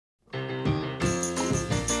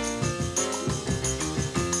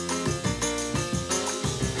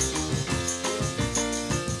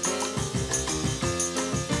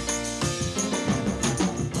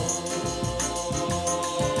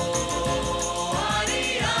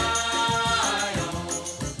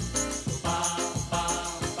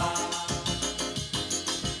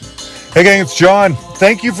Hey gang, it's John.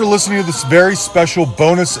 Thank you for listening to this very special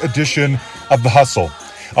bonus edition of The Hustle.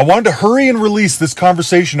 I wanted to hurry and release this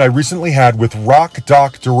conversation I recently had with rock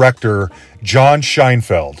doc director John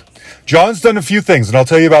Scheinfeld. John's done a few things, and I'll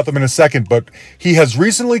tell you about them in a second, but he has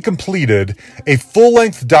recently completed a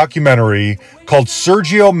full-length documentary called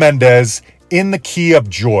Sergio Mendes, In the Key of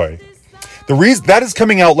Joy. The reason that is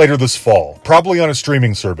coming out later this fall, probably on a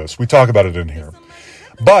streaming service. We talk about it in here.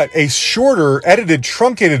 But a shorter, edited,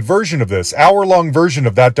 truncated version of this, hour-long version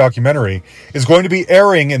of that documentary, is going to be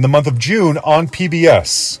airing in the month of June on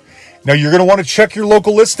PBS. Now, you're going to want to check your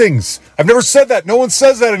local listings. I've never said that. No one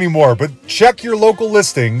says that anymore. But check your local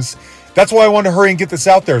listings. That's why I wanted to hurry and get this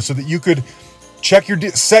out there so that you could set your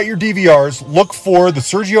DVRs, look for the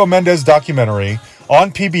Sergio Mendes documentary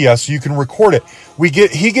on PBS so you can record it.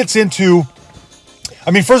 He gets into...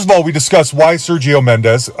 first of all, we discuss why Sergio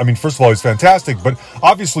Mendes. First of all, he's fantastic, but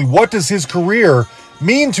obviously, what does his career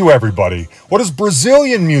mean to everybody? What does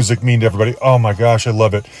Brazilian music mean to everybody? Oh my gosh, I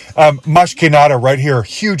love it. Mas Que Nada, right here,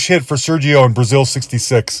 huge hit for Sergio in Brazil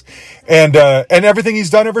 '66, and everything he's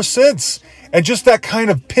done ever since. And just that kind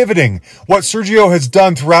of pivoting, what Sergio has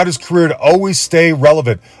done throughout his career to always stay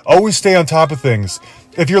relevant, always stay on top of things.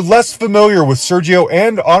 If you're less familiar with Sergio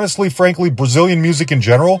and, honestly, frankly, Brazilian music in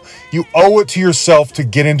general, you owe it to yourself to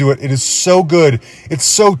get into it. It is so good. It's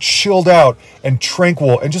so chilled out and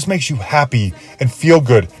tranquil and just makes you happy and feel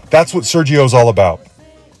good. That's what Sergio is all about.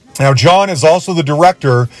 Now, John is also the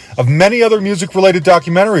director of many other music-related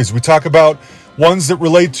documentaries. We talk about ones that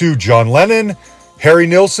relate to John Lennon, Harry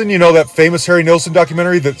Nilsson, that famous Harry Nilsson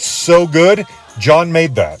documentary that's so good. John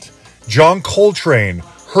made that. John Coltrane,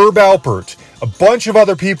 Herb Alpert, a bunch of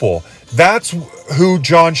other people. That's who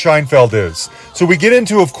John Scheinfeld is. So we get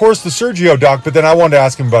into, of course, the Sergio doc, but then I wanted to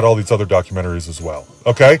ask him about all these other documentaries as well.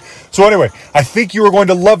 Okay? So anyway, I think you are going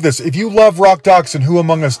to love this. If you love rock docs, and who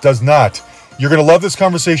among us does not, you're going to love this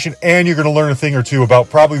conversation, and you're going to learn a thing or two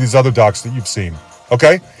about probably these other docs that you've seen.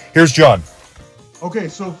 Okay? Here's John. Okay,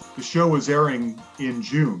 so the show is airing in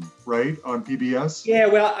June, right, on PBS? Yeah,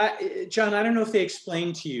 well, John, I don't know if they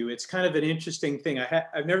explained to you. It's kind of an interesting thing.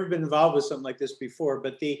 I've never been involved with something like this before,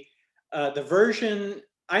 but the version,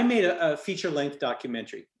 I made a feature-length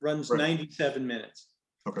documentary, runs 97 minutes.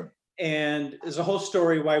 Okay. And there's a whole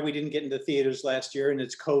story why we didn't get into theaters last year, and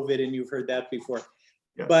it's COVID, and you've heard that before.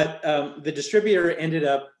 Yes. But the distributor ended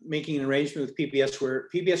up making an arrangement with PBS where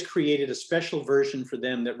PBS created a special version for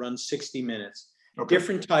them that runs 60 minutes. Okay.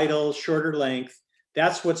 Different title, shorter length.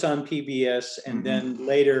 That's what's on PBS, and then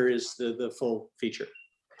later is the full feature.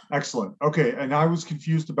 Excellent. Okay, and I was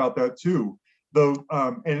confused about that too.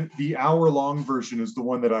 And the hour-long version is the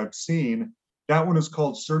one that I've seen. That one is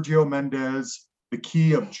called Sergio Mendes, The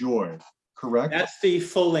Key of Joy, correct? That's the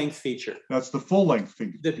full-length feature. That's the full-length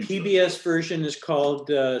feature. The PBS version is called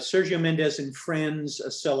Sergio Mendes and Friends,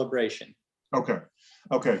 A Celebration.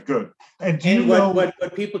 Okay, good. And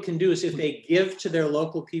what people can do is if they give to their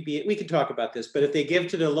local PBS, we can talk about this, but if they give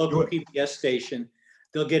to their local PBS station,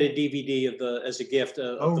 they'll get a DVD as a gift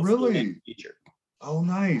of the full-length feature. Oh,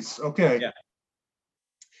 nice. Okay. Yeah.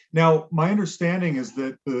 Now, my understanding is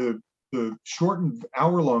that the shortened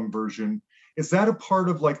hour-long version, is that a part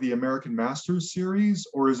of like the American Masters series,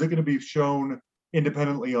 or is it going to be shown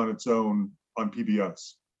independently on its own on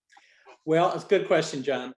PBS? Well, it's a good question,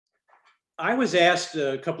 John. I was asked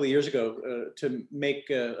a couple of years ago to make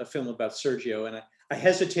a film about Sergio, and I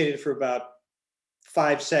hesitated for about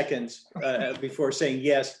 5 seconds before saying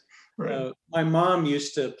yes. Right. My mom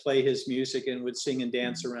used to play his music and would sing and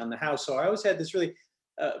dance around the house, so I always had this really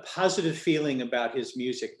positive feeling about his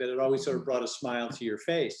music that it always sort of brought a smile to your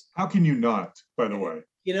face. How can you not, by the way?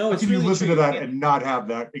 How can you listen to that and not have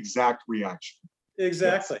that exact reaction?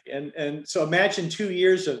 Exactly. Yes. And so imagine 2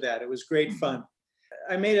 years of that. It was great fun.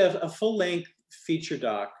 I made a full-length feature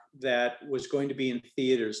doc that was going to be in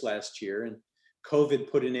theaters last year, and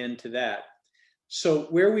COVID put an end to that. So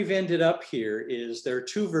where we've ended up here is there are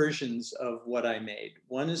two versions of what I made.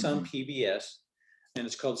 One is on PBS, and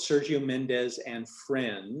it's called Sergio Mendes and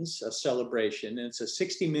Friends, A Celebration. And it's a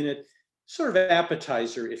 60-minute sort of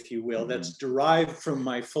appetizer, if you will, that's derived from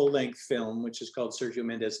my full-length film, which is called Sergio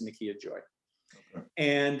Mendes and the Key of Joy. Okay.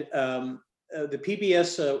 And the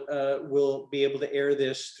PBS will be able to air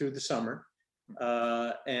this through the summer.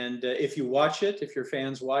 And if you watch it, if your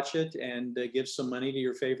fans watch it and give some money to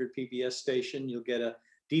your favorite PBS station, you'll get a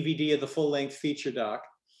DVD of the full-length feature doc.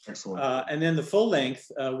 Excellent. And then the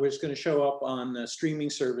full-length was going to show up on streaming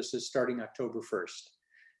services starting October 1st.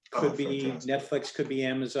 Could be fantastic. Netflix, could be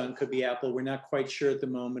Amazon, could be Apple. We're not quite sure at the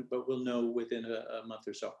moment, but we'll know within a month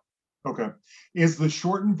or so. Okay. Is the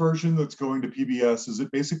shortened version that's going to PBS, is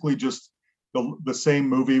it basically just the same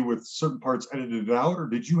movie with certain parts edited out, or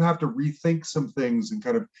did you have to rethink some things and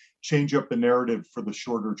kind of change up the narrative for the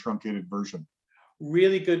shorter, truncated version?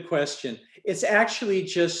 Really good question. It's actually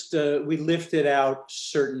just we lifted out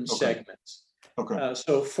certain segments. Okay.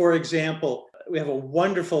 So, for example, we have a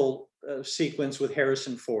wonderful sequence with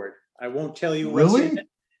Harrison Ford. I won't tell you what's in it.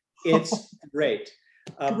 It's great.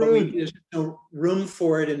 But there's no room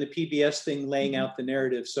for it in the PBS thing laying out the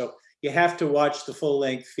narrative. So you have to watch the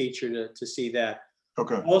full-length feature to see that.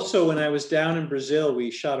 Okay. Also, when I was down in Brazil, we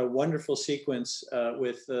shot a wonderful sequence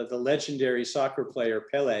with the legendary soccer player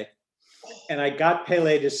Pelé. And I got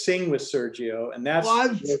Pelé to sing with Sergio, and that's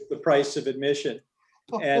worth the price of admission.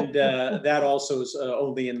 And that also is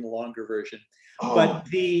only in the longer version. But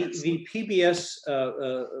the PBS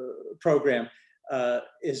program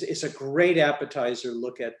is a great appetizer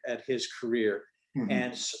look at his career.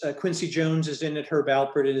 And Quincy Jones is in it, Herb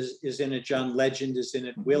Alpert is in it, John Legend is in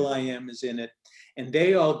it, will.i.am is in it. And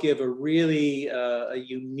they all give a really a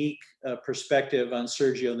unique perspective on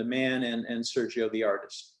Sergio the man and Sergio the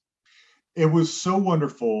artist. It was so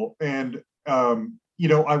wonderful. And,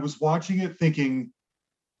 I was watching it thinking,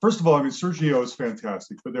 first of all, I mean, Sergio is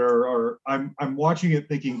fantastic, but I'm watching it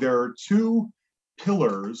thinking there are two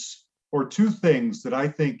pillars or two things that I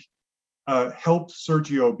think helped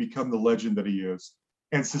Sergio become the legend that he is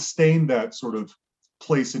and sustain that sort of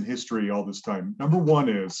place in history all this time. Number one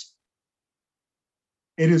is,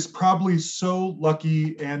 it is probably so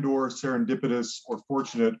lucky and or serendipitous or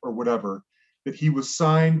fortunate or whatever that he was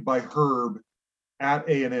signed by Herb at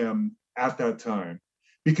A&M at that time.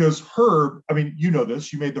 Because Herb, I mean, you know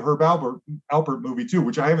this, you made the Herb Alpert movie too,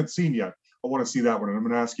 which I haven't seen yet. I want to see that one, and I'm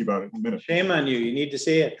going to ask you about it in a minute. Shame on you. You need to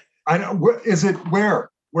see it. I know. Is it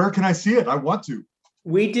where? Where can I see it? I want to.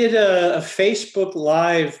 We did a Facebook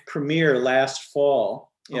Live premiere last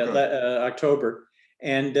fall, October,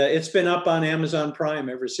 and it's been up on Amazon Prime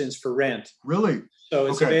ever since for rent. Really? So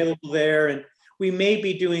it's available there, and we may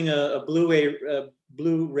be doing a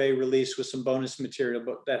Blu-ray release with some bonus material,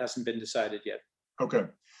 but that hasn't been decided yet. Okay.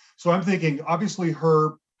 So I'm thinking, obviously,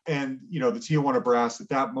 Herb and the Tijuana Brass at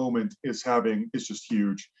that moment is just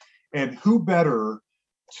huge. And who better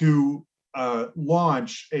to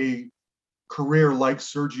launch a career like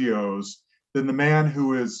Sergio's than the man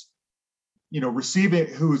who is,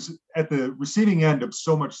 who's at the receiving end of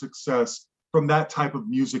so much success from that type of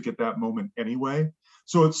music at that moment anyway.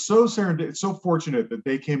 So it's so fortunate that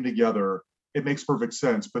they came together. It makes perfect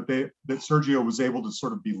sense, but that Sergio was able to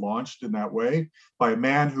sort of be launched in that way by a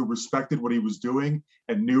man who respected what he was doing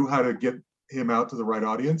and knew how to get him out to the right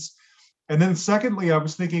audience. And then secondly, I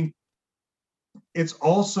was thinking, it's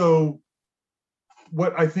also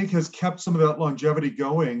what I think has kept some of that longevity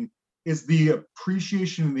going is the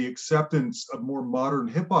appreciation and the acceptance of more modern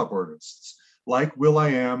hip hop artists like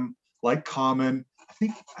will.i.am, like Common.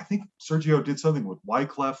 I think Sergio did something with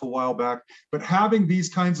Wyclef a while back, but having these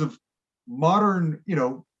kinds of modern,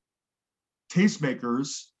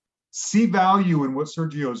 tastemakers see value in what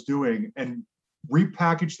Sergio is doing and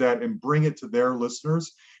repackage that and bring it to their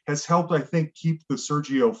listeners has helped, I think, keep the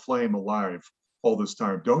Sergio flame alive all this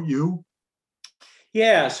time. Don't you?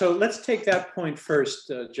 Yeah. So let's take that point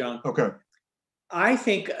first, John. Okay. I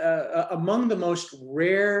think among the most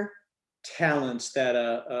rare talents that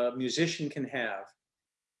a musician can have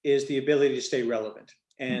is the ability to stay relevant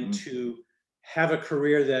and to have a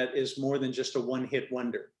career that is more than just a one-hit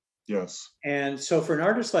wonder. Yes. And so for an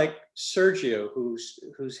artist like Sergio,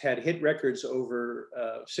 who's had hit records over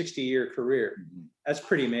a 60-year career, that's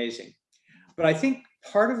pretty amazing. But I think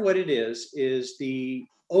part of what it is the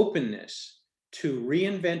openness to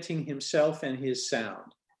reinventing himself and his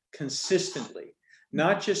sound consistently,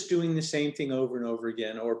 not just doing the same thing over and over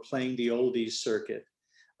again or playing the oldies circuit.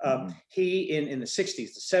 He, in the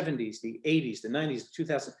 60s, the 70s, the 80s, the 90s, the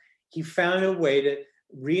 2000s, he found a way to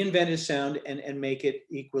reinvent his sound and make it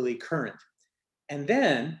equally current. And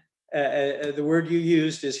then the word you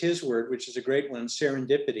used is his word, which is a great one,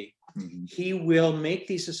 serendipity. He will make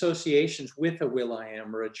these associations with a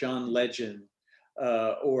will.i.am or a John Legend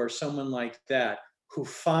or someone like that who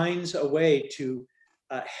finds a way to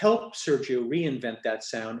help Sergio reinvent that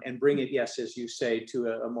sound and bring it, yes, as you say, to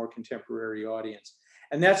a more contemporary audience.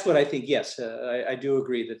 And that's what I think, yes, I do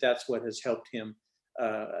agree that that's what has helped him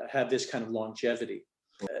have this kind of longevity.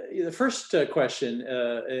 The first question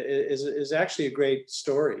is actually a great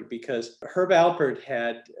story because Herb Alpert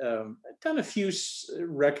had done a few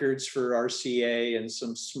records for RCA and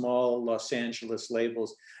some small Los Angeles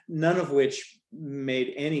labels, none of which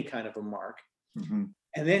made any kind of a mark.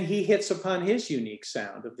 And then he hits upon his unique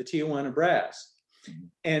sound of the Tijuana Brass.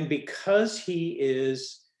 And because he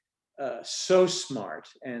is so smart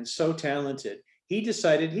and so talented, he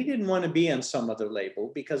decided he didn't want to be on some other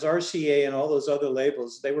label because RCA and all those other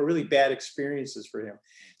labels, they were really bad experiences for him.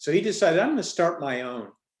 So he decided, I'm going to start my own.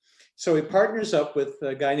 So he partners up with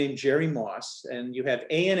a guy named Jerry Moss, and you have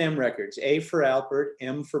A&M Records, A for Albert,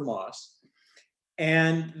 M for Moss.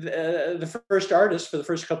 And the first artist for the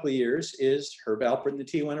first couple of years is Herb Alpert and the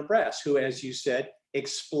Tijuana Brass, who, as you said,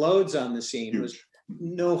 explodes on the scene. Huge. Was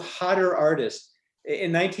no hotter artist.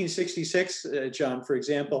 In 1966, John, for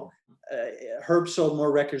example, Herb sold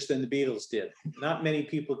more records than the Beatles did. Not many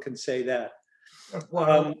people can say that.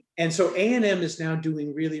 Wow. And so A&M is now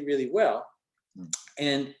doing really, really well.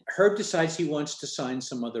 And Herb decides he wants to sign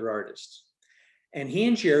some other artists. And he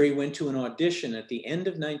and Jerry went to an audition at the end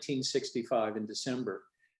of 1965 in December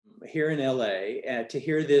here in LA to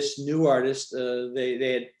hear this new artist. They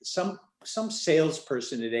had some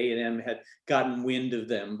salesperson at A&M had gotten wind of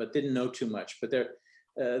them, but didn't know too much. But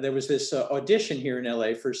there was this audition here in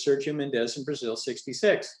LA for Sergio Mendes in Brazil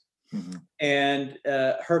 66. Mm-hmm. And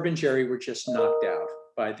Herb and Jerry were just knocked out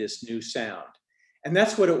by this new sound. And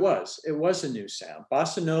that's what it was. It was a new sound.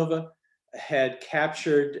 Bossa Nova had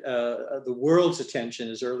captured the world's attention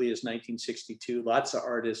as early as 1962. Lots of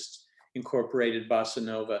artists incorporated Bossa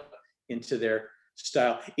Nova into their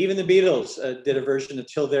style. Even the Beatles did a version of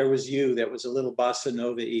Till There Was You that was a little Bossa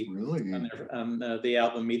Nova-y on the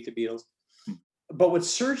album Meet the Beatles. But what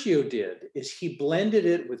Sergio did is he blended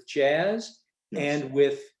it with jazz and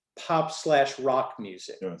with pop/rock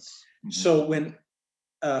music. Yes. Mm-hmm. So when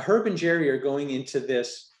Herb and Jerry are going into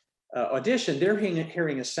this audition, they're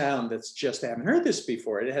hearing a sound that's just, they haven't heard this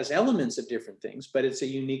before. It has elements of different things, but it's a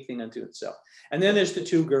unique thing unto itself. And then there's the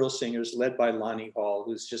two girl singers led by Lonnie Hall,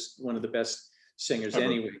 who's just one of the best singers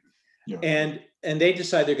anyway. Yeah. And they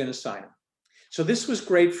decide they're going to sign him. So this was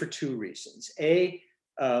great for two reasons.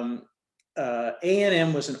 A&M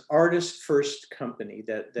was an artist-first company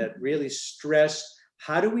that really stressed,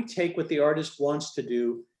 how do we take what the artist wants to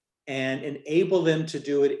do and enable them to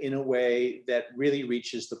do it in a way that really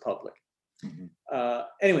reaches the public. Mm-hmm.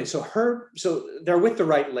 Anyway, so they're with the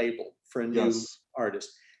right label for a new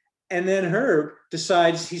artist. And then Herb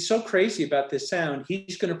decides he's so crazy about this sound,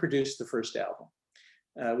 he's going to produce the first album,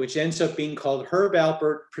 which ends up being called Herb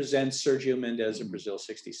Alpert Presents Sergio Mendes in Brazil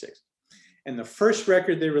 66. And the first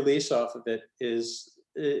record they release off of it is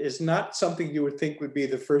not something you would think would be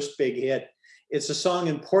the first big hit. It's a song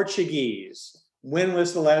in Portuguese. When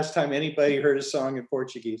was the last time anybody heard a song in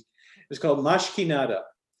Portuguese? It's called Mais Que Nada,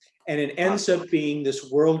 and it ends up being this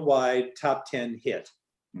worldwide top 10 hit.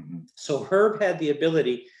 Mm-hmm. So Herb had the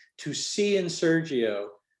ability to see in Sergio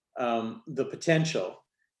the potential.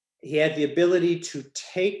 He had the ability to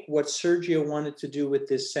take what Sergio wanted to do with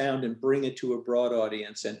this sound and bring it to a broad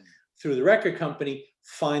audience, and through the record company,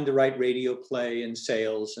 find the right radio play and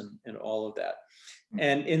sales and all of that. Mm-hmm.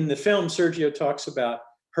 And in the film, Sergio talks about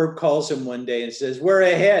Herb calls him one day and says, "We're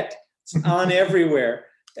a hit. It's on everywhere."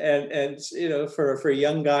 And you know, for a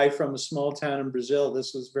young guy from a small town in Brazil,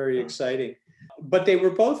 this was very exciting. But they were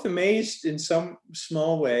both amazed in some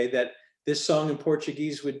small way that this song in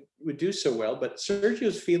Portuguese would do so well. But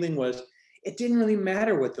Sergio's feeling was, it didn't really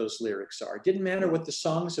matter what those lyrics are. It didn't matter what the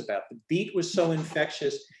song's about. The beat was so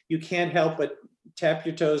infectious, you can't help but tap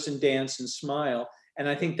your toes and dance and smile. And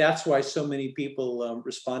I think that's why so many people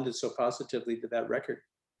responded so positively to that record.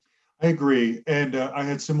 I agree. And I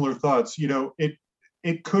had similar thoughts. You know,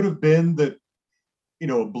 it could have been that, you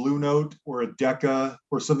know, a Blue Note or a Decca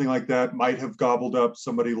or something like that might have gobbled up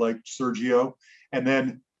somebody like Sergio and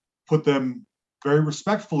then put them very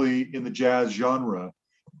respectfully in the jazz genre.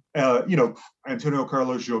 You know, Antonio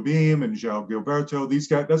Carlos Jobim and João Gilberto, these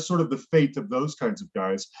guys, that's sort of the fate of those kinds of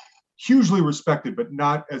guys. Hugely respected, but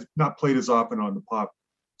not played as often on the pop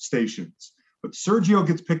stations. But Sergio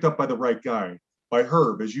gets picked up by the right guy, by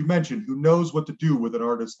Herb, as you mentioned, who knows what to do with an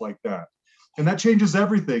artist like that. And that changes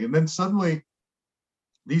everything. And then suddenly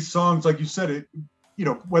these songs, like you said, you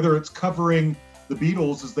know, whether it's covering the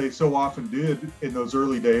Beatles as they so often did in those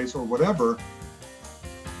early days or whatever,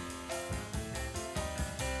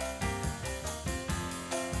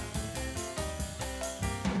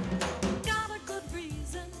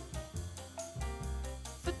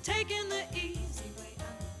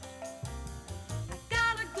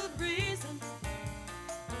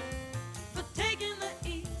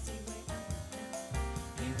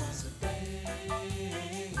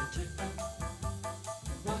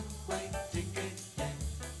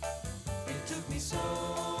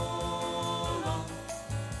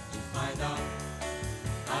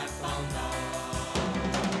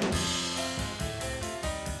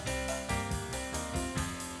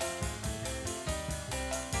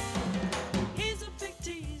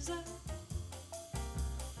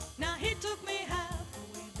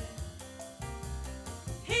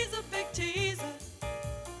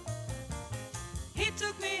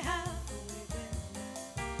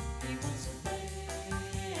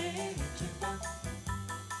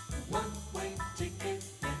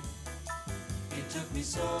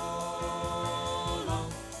 so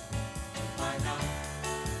long. By now,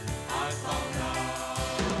 I found out.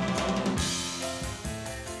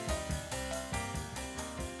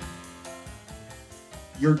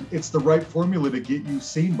 It's the right formula to get you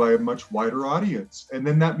seen by a much wider audience. And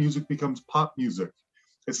then that music becomes pop music.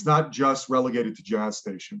 It's not just relegated to jazz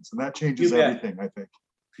stations. And that changes everything, I think.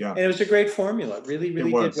 Yeah. And it was a great formula. Really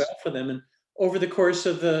did well for them. And over the course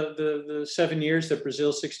of the 7 years that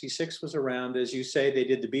Brazil 66 was around, as you say, they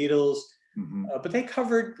did the Beatles, but they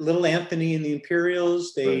covered Little Anthony and the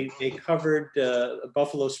Imperials. They covered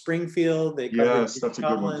Buffalo Springfield. They covered that's a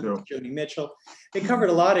good one too. Joni Mitchell. They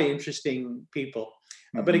covered a lot of interesting people.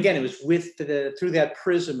 But again, it was through that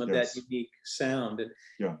prism of that unique sound.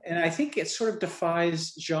 And I think it sort of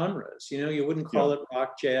defies genres. You know, you wouldn't call it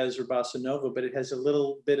rock, jazz, or bossa nova, but it has a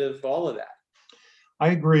little bit of all of that. I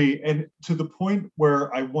agree. And to the point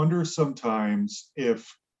where I wonder sometimes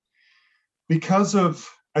if, because of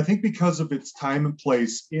its time and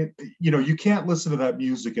place, you can't listen to that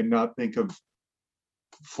music and not think of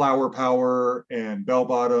Flower Power and bell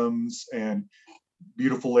bottoms and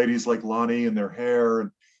beautiful ladies like Lonnie and their hair and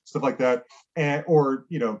stuff like that, or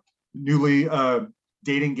newly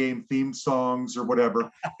dating game theme songs or whatever.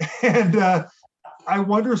 And I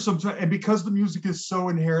wonder sometimes, and because the music is so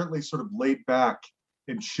inherently sort of laid back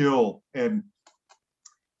and chill, and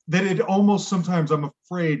that it almost sometimes, I'm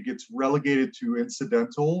afraid, gets relegated to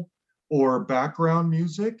incidental or background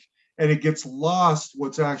music, and it gets lost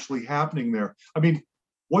what's actually happening there. I mean,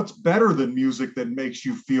 what's better than music that makes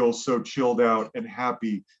you feel so chilled out and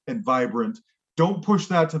happy and vibrant? Don't push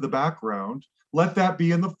that to the background. Let that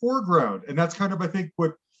be in the foreground. And that's kind of, I think,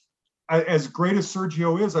 what, as great as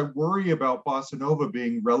Sergio is, I worry about bossa nova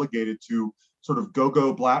being relegated to sort of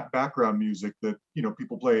go-go black background music that,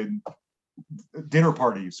 people play in dinner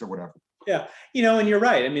parties or whatever. Yeah, and you're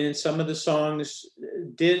right. I mean, some of the songs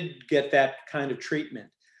did get that kind of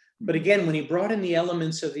treatment. But again, when he brought in the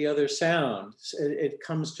elements of the other sounds, it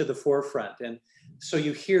comes to the forefront. And so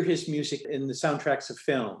you hear his music in the soundtracks of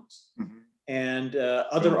films, and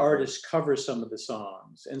other artists cover some of the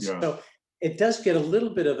songs. And so it does get a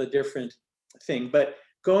little bit of a different thing. But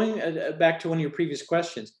going back to one of your previous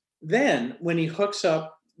questions, then when he hooks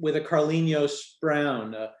up with a Carlinhos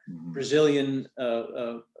Brown, a Brazilian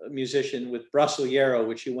musician with Brasileiro,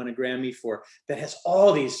 which he won a Grammy for, that has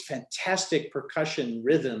all these fantastic percussion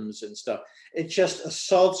rhythms and stuff. It just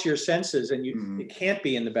assaults your senses, and it can't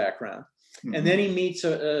be in the background. And then he meets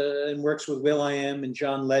and works with will.i.am and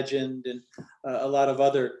John Legend and a lot of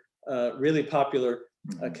other really popular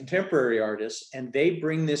contemporary artists, and they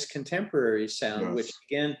bring this contemporary sound, which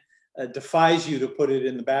again defies you to put it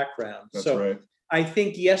in the background. That's right. I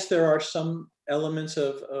think, yes, there are some elements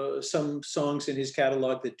of some songs in his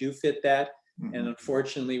catalog that do fit that. And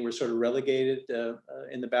unfortunately, we're sort of relegated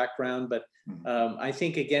in the background. But I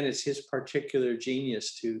think, again, it's his particular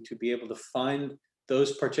genius to be able to find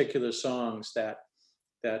those particular songs that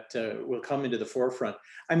will come into the forefront.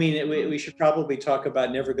 I mean, we should probably talk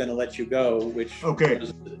about Never Gonna Let You Go, which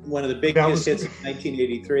was one of the biggest hits of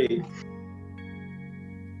 1983.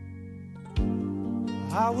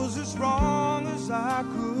 I was as wrong as I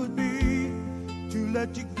could be to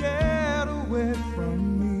let you get away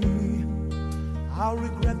from me. I'll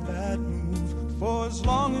regret that move for as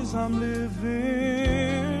long as I'm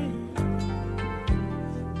living.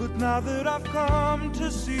 But now that I've come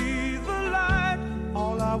to see the light,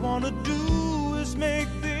 all I want to do is make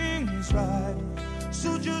things right.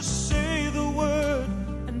 So just say the word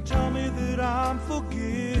and tell me that I'm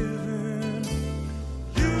forgiven.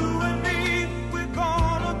 You and me,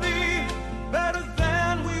 gonna be better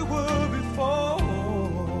than we were before.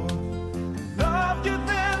 Loved you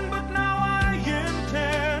then, but now I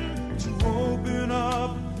intend to open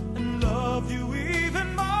up and love you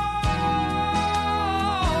even more.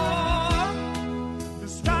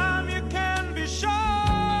 This time you can be sure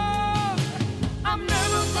I'm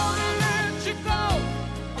never gonna let you go.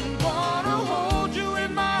 I'm gonna hold you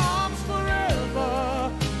in my arms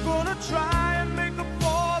forever. Gonna try and make up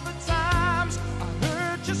for the times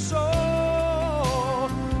you so.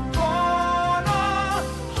 Gonna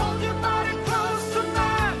hold your body close to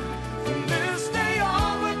mine. From this day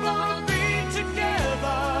on, we're gonna be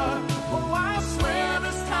together. Oh, I swear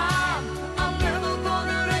this time I'm never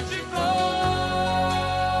gonna let you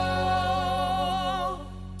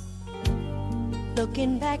go.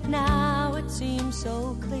 Looking back now, it seems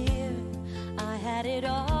so clear. I had it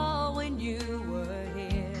all when you were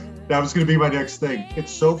here. That was going to be my next thing.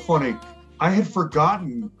 It's so funny. I had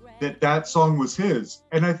forgotten that song was his.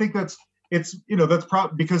 And I think that's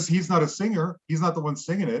probably because he's not a singer. He's not the one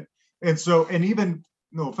singing it. And so, and even,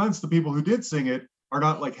 no offense to people who did sing it, are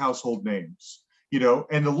not like household names, you know,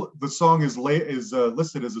 and the song is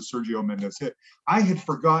listed as a Sergio Mendes hit. I had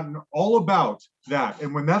forgotten all about that.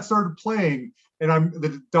 And when that started playing and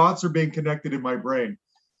the dots are being connected in my brain,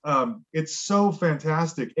 it's so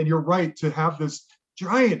fantastic. And you're right, to have this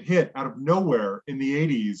giant hit out of nowhere in the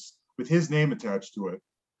 80s with his name attached to it.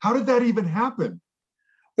 How did that even happen?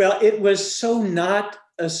 Well, it was so not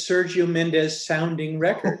a Sergio Mendes sounding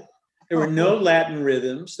record. There were no Latin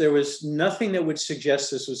rhythms. There was nothing that would suggest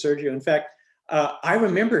this was Sergio. In fact, I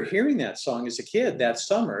remember hearing that song as a kid that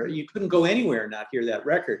summer. You couldn't go anywhere and not hear that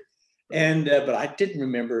record. And but I didn't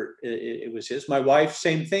remember it was his. My wife,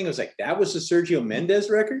 same thing. I was like, that was the Sergio Mendes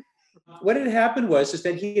record? What had happened was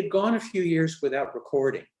that he had gone a few years without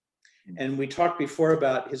recording. And we talked before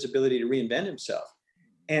about his ability to reinvent himself.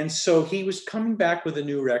 And so he was coming back with a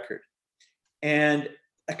new record. And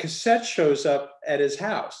a cassette shows up at his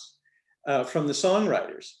house from the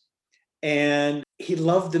songwriters. And he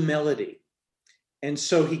loved the melody. And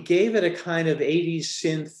so he gave it a kind of 80s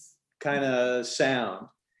synth kind of sound.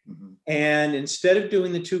 Mm-hmm. And instead of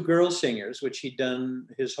doing the two girl singers, which he'd done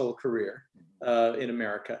his whole career in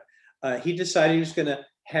America, he decided he was going to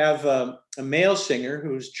have a male singer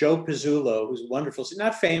who's Joe Pizzullo, who's wonderful,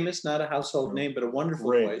 not famous, not a household name, but a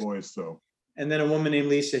wonderful voice. Though. And then a woman named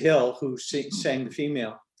Lisa Hill, who sang the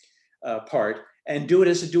female part, and do it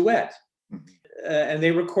as a duet. And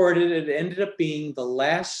they recorded it. It ended up being the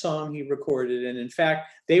last song he recorded. And in fact,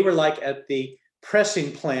 they were like at the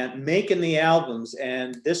pressing plant making the albums,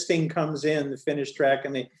 and this thing comes in, the finished track,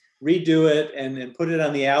 and they redo it and put it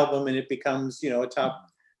on the album, and it becomes, you know, a top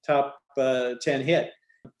 10 hit.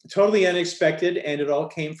 Totally unexpected, and it all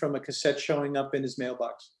came from a cassette showing up in his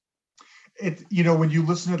mailbox. It, you know, when you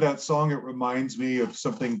listen to that song, it reminds me of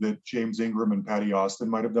something that James Ingram and Patty Austin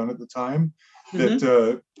might have done at the time.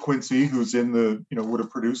 That Quincy, who's in the, you know, would have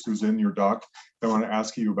produced, who's in your doc. I want to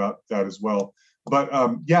ask you about that as well. But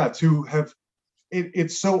yeah, to have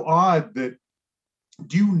it's so odd that.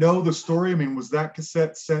 Do you know the story? I mean, was that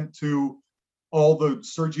cassette sent to all the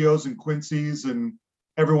Sergios and Quincy's and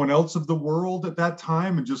everyone else of the world at that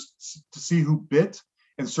time, and just to see who bit,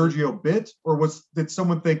 and Sergio bit, or did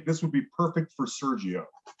someone think this would be perfect for Sergio?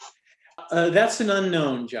 That's an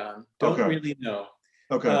unknown, John. Don't really know.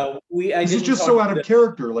 Okay. This is just so out of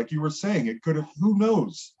character, like you were saying. It could have. Who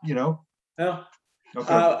knows? You know. Well,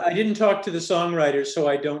 okay. I didn't talk to the songwriters, so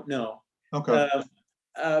I don't know. Okay.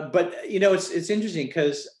 But you know, it's interesting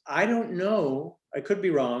because I don't know. I could be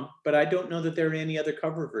wrong, but I don't know that there are any other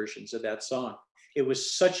cover versions of that song. It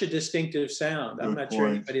was such a distinctive sound. I'm not sure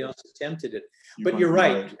anybody else attempted it. But you're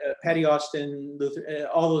right. Patty Austin, Luther,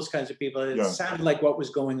 all those kinds of people. It sounded like what was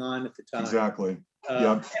going on at the time. Exactly.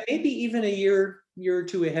 And maybe even a year or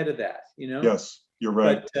two ahead of that. You know. Yes, you're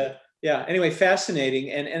right. But yeah. Anyway,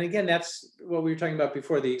 fascinating. And again, that's what we were talking about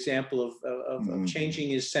before. The example of changing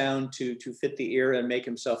his sound to fit the era and make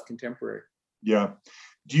himself contemporary. Yeah.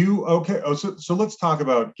 Do you so let's talk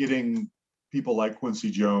about getting people like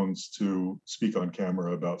Quincy Jones to speak on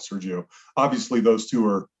camera about Sergio. Obviously, those two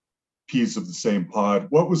are peas of the same pod.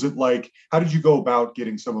 What was it like? How did you go about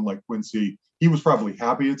getting someone like Quincy? He was probably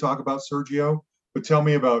happy to talk about Sergio, but tell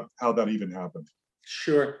me about how that even happened.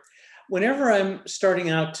 Sure. Whenever I'm starting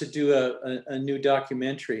out to do a new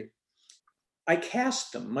documentary, I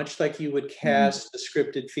cast them much like you would cast a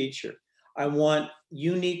scripted feature. I want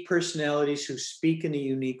unique personalities who speak in a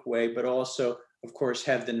unique way, but also, of course,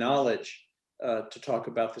 have the knowledge to talk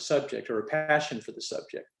about the subject or a passion for the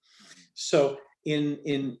subject. So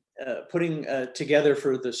in putting together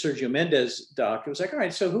for the Sergio Mendes doc, it was like, all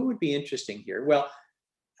right, so who would be interesting here? Well,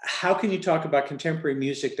 how can you talk about contemporary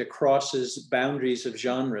music that crosses boundaries of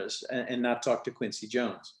genres and not talk to Quincy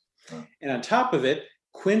Jones? And on top of it,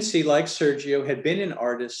 Quincy, like Sergio, had been an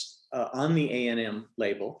artist on the A&M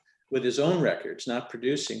label with his own records, not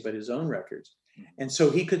producing, but his own records. And so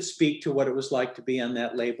he could speak to what it was like to be on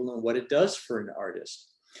that label and what it does for an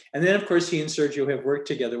artist. And then, of course, he and Sergio have worked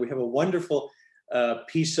together. We have a wonderful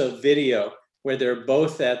piece of video where they're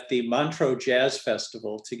both at the Montreux Jazz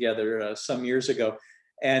Festival together some years ago.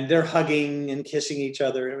 And they're hugging and kissing each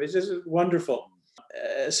other. It was just wonderful.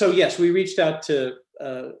 So yes, we reached out to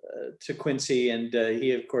Quincy, and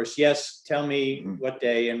he, of course, yes, tell me what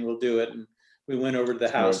day, and we'll do it. And we went over to the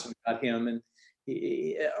house and got him. And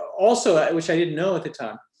he, also, which I didn't know at the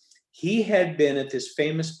time, he had been at this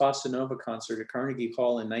famous bossa nova concert at Carnegie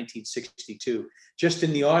Hall in 1962, just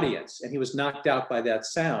in the audience, and he was knocked out by that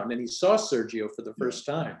sound. And he saw Sergio for the first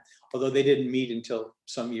time, although they didn't meet until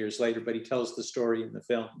some years later, but he tells the story in the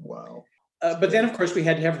film. Wow. But then, of course, we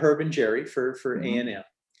had to have Herb and Jerry for A&M.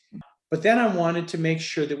 But then I wanted to make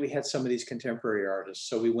sure that we had some of these contemporary artists.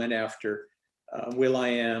 So we went after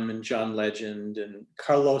Will.i.am and John Legend and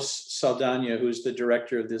Carlos Saldana, who's the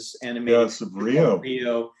director of this animated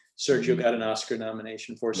Rio. Sergio got an Oscar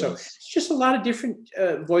nomination for. So it's just a lot of different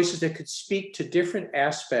voices that could speak to different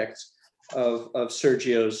aspects of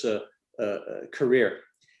Sergio's career.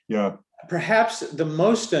 Yeah. Perhaps the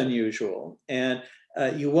most unusual, and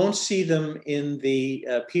you won't see them in the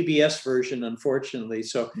PBS version, unfortunately.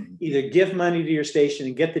 So either give money to your station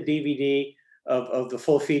and get the DVD of the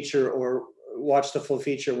full feature, or watch the full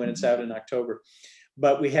feature when it's out in October.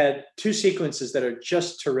 But we had two sequences that are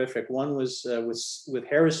just terrific. One was with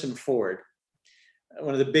Harrison Ford,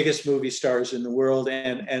 one of the biggest movie stars in the world.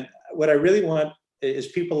 And what I really want is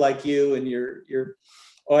people like you and your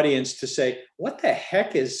audience to say, what the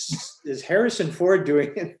heck is Harrison Ford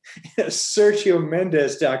doing in a Sergio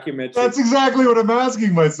Mendes documentary? That's exactly what I'm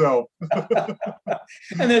asking myself.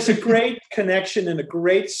 And there's a great connection and a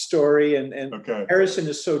great story. And Harrison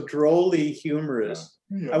is so drolly humorous.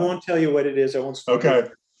 Yeah. I won't tell you what it is. I won't spoil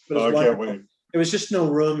it. But it was wonderful. Can't wait. There was just no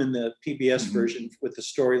room in the PBS version with the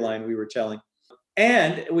storyline we were telling.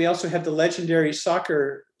 And we also had the legendary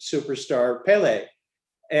soccer superstar Pele.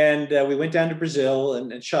 And we went down to Brazil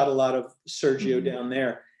and shot a lot of Sergio down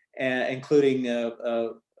there, including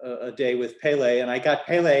a day with Pele. And I got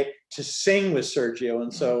Pele to sing with Sergio.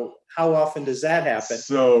 And so how often does that happen?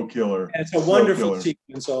 So killer. And it's a wonderful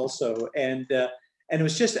sequence also. And it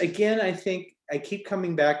was just, again, I think I keep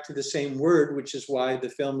coming back to the same word, which is why the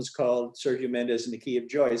film is called Sergio Mendes in the Key of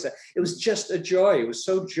Joy. It was just a joy. It was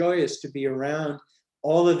so joyous to be around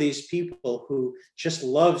all of these people who just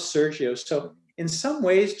love Sergio. So in some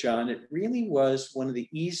ways, John, it really was one of the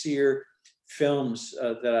easier films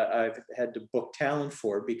that I've had to book talent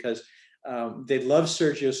for, because they love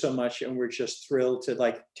Sergio so much, and we're just thrilled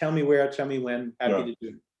to tell me where, tell me when, happy to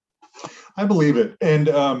do it. I believe it. And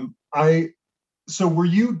so were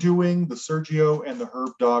you doing the Sergio and the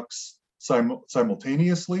Herb docs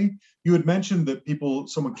simultaneously? You had mentioned that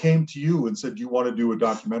someone came to you and said, do you want to do a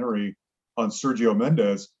documentary on Sergio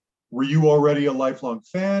Mendes? Were you already a lifelong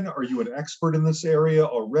fan? Are you an expert in this area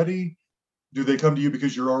already? Do they come to you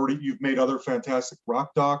because you've made other fantastic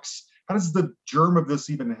rock docs? How does the germ of this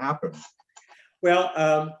even happen? Well,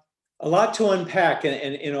 a lot to unpack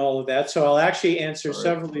in all of that. So I'll actually answer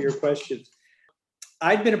several of your questions.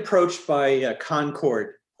 I'd been approached by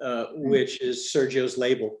Concord, which is Sergio's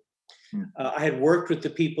label. I had worked with the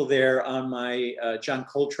people there on my John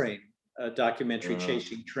Coltrane documentary,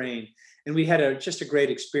 Chasing Train. And we had just a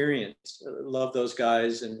great experience. Love those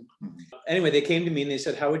guys. And anyway, they came to me and they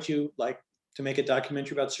said, how would you like to make a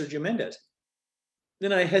documentary about Sergio Mendes?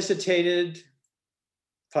 Then I hesitated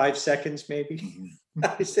 5 seconds, maybe.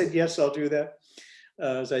 I said, yes, I'll do that.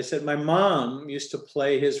 As I said, my mom used to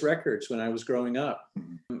play his records when I was growing up.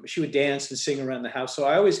 She would dance and sing around the house. So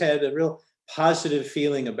I always had a real positive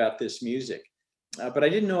feeling about this music. But I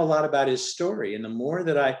didn't know a lot about his story. And the more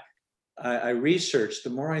that I researched, the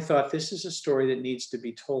more I thought this is a story that needs to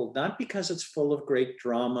be told, not because it's full of great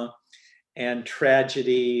drama and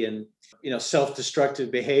tragedy and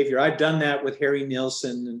self-destructive behavior. I've done that with Harry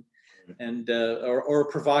Nilsson or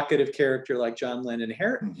a provocative character like John Lennon.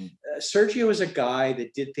 Sergio is a guy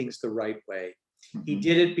that did things the right way. He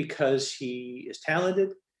did it because he is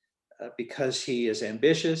talented, because he is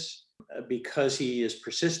ambitious, because he is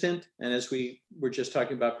persistent, and as we were just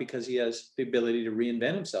talking about, because he has the ability to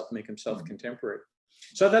reinvent himself, make himself contemporary.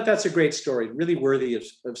 So I thought that's a great story, really worthy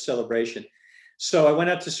of celebration. So I went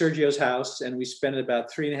out to Sergio's house and we spent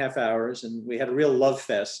about 3.5 hours, and we had a real love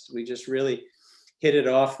fest. We just really hit it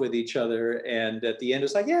off with each other. And at the end, it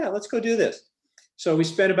was like, yeah, let's go do this. So we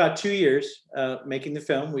spent about 2 years making the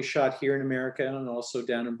film. We shot here in America and also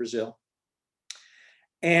down in Brazil.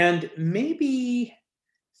 And maybe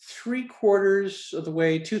 2/3 of the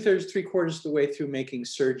way through making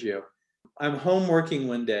Sergio, I'm home working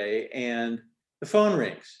one day and the phone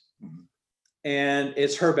rings. And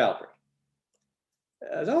it's Herb Alpert.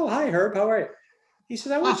 I said, oh, hi, Herb, how are you? He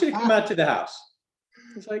said, I want you to come out to the house.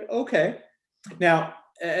 It's like, okay. Now,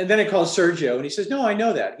 and then I called Sergio and he says, no, I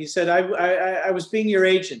know that. He said, I was being your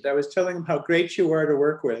agent. I was telling him how great you are to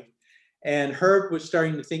work with. And Herb was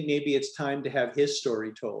starting to think maybe it's time to have his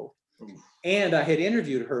story told. And I had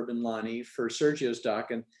interviewed Herb and Lonnie for Sergio's doc,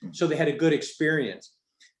 and so they had a good experience.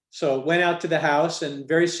 So went out to the house, and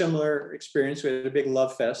very similar experience. We had a big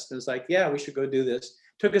love fest. And it was like, yeah, we should go do this.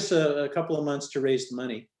 Took us a couple of months to raise the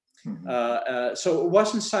money. So it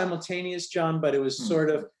wasn't simultaneous, John, but it was sort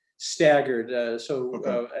of staggered. At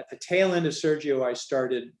the tail end of Sergio, I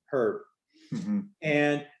started Herb.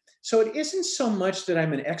 And so it isn't so much that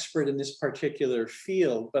I'm an expert in this particular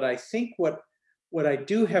field, but I think what I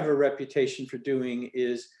do have a reputation for doing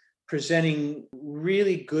is presenting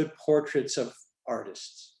really good portraits of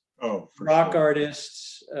artists, Rock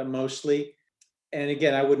artists mostly. And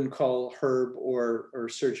again, I wouldn't call Herb or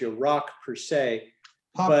Sergio rock per se,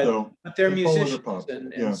 but they're musicians.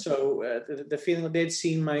 And so the feeling that they'd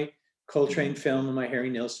seen my Coltrane film and my Harry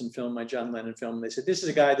Nilsson film, my John Lennon film, they said, this is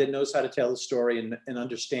a guy that knows how to tell a story and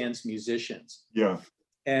understands musicians.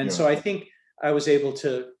 And so I think I was able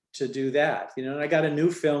to do that, and I got a new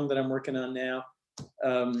film that I'm working on now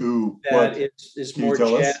that is more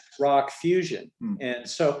jazz rock fusion. And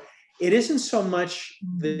so it isn't so much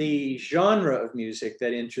the genre of music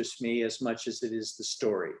that interests me as much as it is the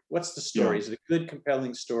story. What's the story? Is it a good,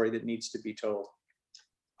 compelling story that needs to be told?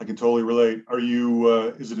 I can totally relate. Are you,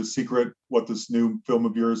 is it a secret what this new film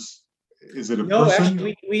of yours, is it a person? No,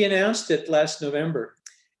 actually, we announced it last November.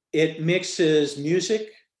 It mixes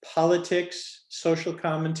music, politics, social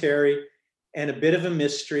commentary, and a bit of a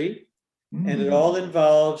mystery. And it all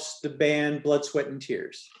involves the band Blood, Sweat, and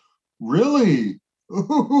Tears. Really?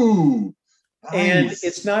 Ooh, nice. And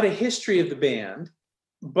it's not a history of the band,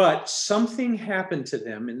 but something happened to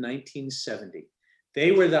them in 1970.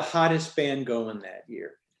 They were the hottest band going that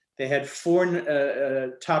year. They had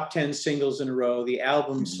 4 top 10 singles in a row. The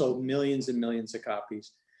album sold millions and millions of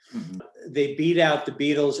copies. They beat out the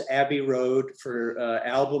Beatles' Abbey Road for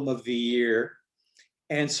album of the year.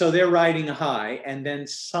 And so they're riding high, and then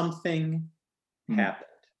something happened.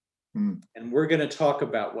 And we're going to talk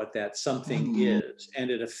about what that something is.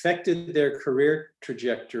 And it affected their career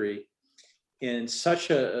trajectory in such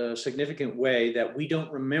a significant way that we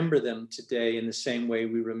don't remember them today in the same way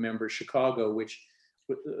we remember Chicago, which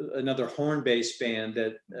another horn-based band,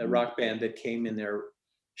 a rock band that came in their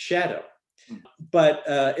shadow. But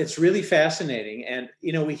it's really fascinating. And,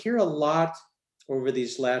 we hear a lot over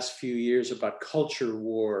these last few years about culture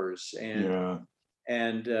wars and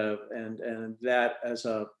that as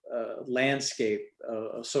a landscape,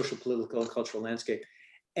 a social, political, and cultural landscape.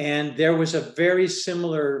 And there was a very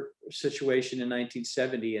similar situation in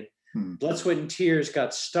 1970, and Blood, Sweat, and Tears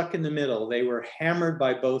got stuck in the middle. They were hammered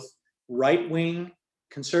by both right-wing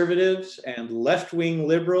conservatives and left-wing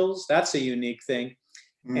liberals. That's a unique thing.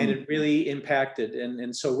 And it really impacted.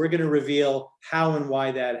 And so we're going to reveal how and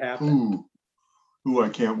why that happened. Ooh, I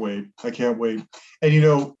can't wait.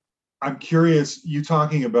 And I'm curious, you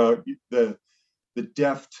talking about the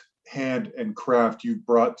deft hand and craft you've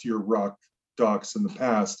brought to your rock docs in the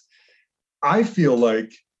past. I feel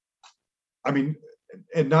like, and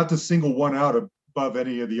not to single one out above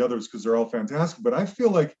any of the others because they're all fantastic, but I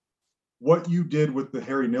feel like what you did with the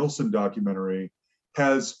Harry Nilsson documentary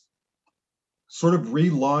has sort of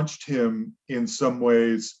relaunched him in some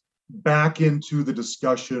ways back into the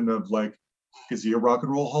discussion of like, is he a rock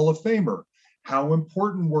and roll Hall of Famer? How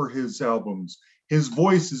important were his albums? His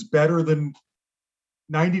voice is better than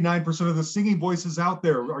 99% of the singing voices out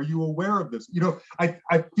there. Are you aware of this?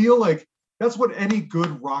 I feel like that's what any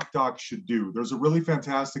good rock doc should do. There's a really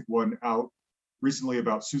fantastic one out recently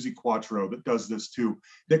about Suzi Quatro that does this too.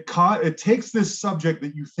 It takes this subject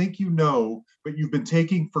that you think but you've been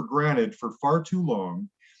taking for granted for far too long,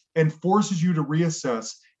 and forces you to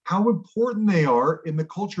reassess how important they are in the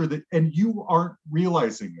culture and you aren't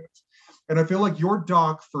realizing it. And I feel like your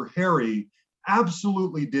doc for Harry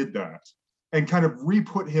absolutely did that and kind of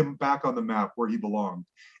re-put him back on the map where he belonged.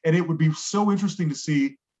 And it would be so interesting to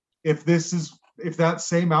see if that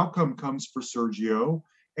same outcome comes for Sergio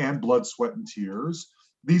and Blood, Sweat, and Tears.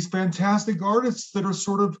 These fantastic artists that are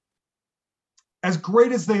sort of, as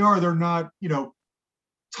great as they are, they're not,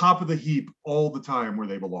 top of the heap all the time where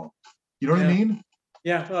they belong. You know what I mean?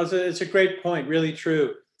 Yeah, well, it's a great point, really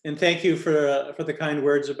true. And thank you for the kind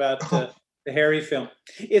words about the Harry film.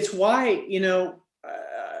 It's why,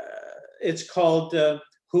 it's called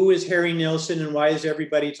Who is Harry Nilsson and Why is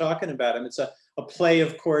Everybody Talking About Him? It's a play,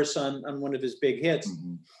 of course, on one of his big hits.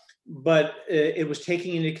 But it was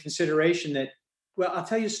taking into consideration that, well, I'll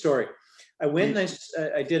tell you a story. I went and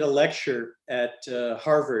I did a lecture at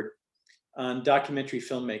Harvard on documentary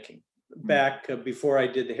filmmaking back before I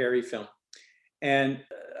did the Harry film. And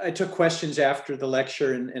I took questions after the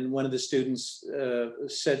lecture, and one of the students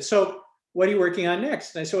said, so what are you working on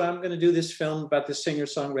next? And I said, well, I'm going to do this film about the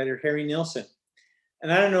singer-songwriter Harry Nilsson.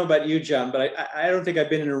 And I don't know about you, John, but I don't think I've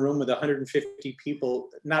been in a room with 150 people,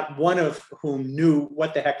 not one of whom knew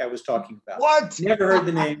what the heck I was talking about. What? Never heard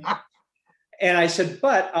the name. And I said,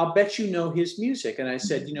 but I'll bet you know his music. And I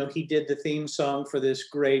said, he did the theme song for this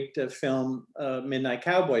great film, Midnight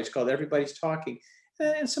Cowboys, called Everybody's Talking.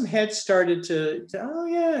 And some heads started to oh,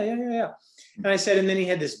 yeah. And I said, and then he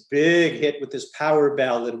had this big hit with this power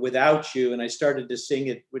ballad, Without You. And I started to sing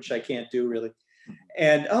it, which I can't do really.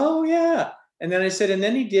 And, oh, yeah. And then I said, and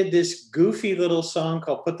then he did this goofy little song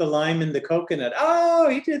called Put the Lime in the Coconut. Oh,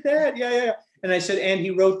 he did that. Yeah, yeah, yeah. And I said, and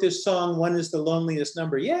he wrote this song, One is the Loneliest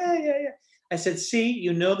Number. Yeah, yeah, yeah. I said, see,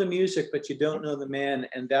 you know the music, but you don't know the man.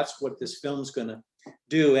 And that's what this film's going to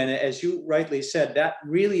do. And as you rightly said, that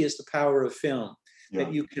really is the power of film,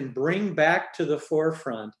 that you can bring back to the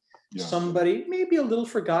forefront somebody maybe a little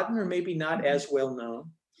forgotten or maybe not as well known,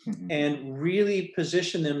 and really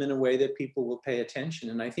position them in a way that people will pay attention.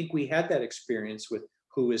 And I think we had that experience with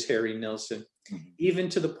Who is Harry Nilsson, even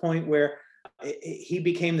to the point where he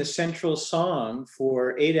became the central song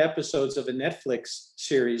for 8 episodes of a Netflix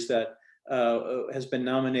series that has been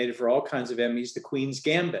nominated for all kinds of Emmys, The Queen's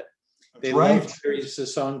Gambit. They love the series, the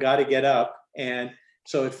song Gotta Get Up. And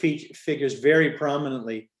so it figures very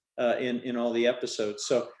prominently in all the episodes.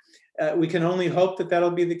 So we can only hope that that'll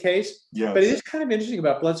be the case. Yes. But it is kind of interesting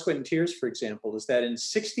about Blood, Sweat, and Tears, for example, is that in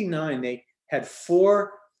 '69, they had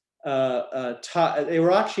 4, they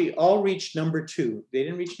were actually all reached number 2. They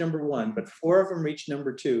didn't reach number 1, but 4 of them reached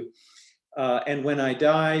number 2. And When I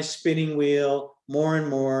Die, Spinning Wheel, More and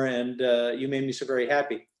More, and You Made Me So Very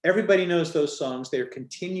Happy. Everybody knows those songs. They're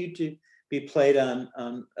continued to be played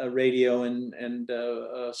on radio and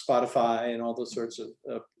Spotify and all those sorts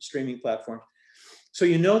of streaming platforms. So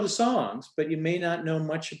you know the songs, but you may not know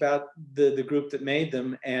much about the group that made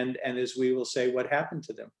them, and as we will say, what happened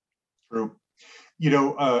to them. True. You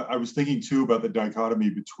know, I was thinking too about the dichotomy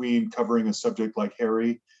between covering a subject like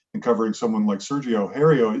Harry and covering someone like Sergio.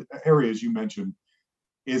 Harry, as you mentioned,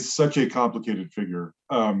 is such a complicated figure.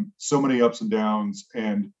 So many ups and downs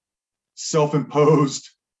and self-imposed,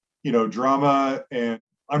 you know, drama and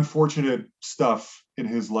unfortunate stuff in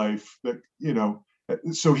his life that, you know,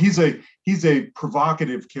 so he's a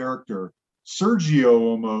provocative character. Sergio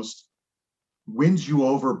almost wins you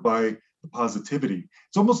over by the positivity.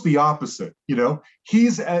 It's almost the opposite, you know. He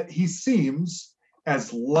seems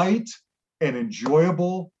as light and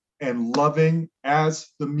enjoyable and loving as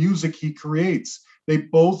the music he creates. They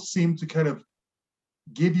both seem to kind of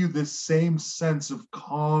give you this same sense of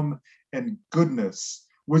calm and goodness.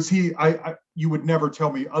 Was he? You would never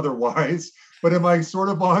tell me otherwise. But am I sort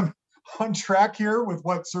of on track here with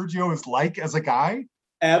what Sergio is like as a guy?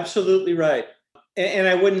 Absolutely right. And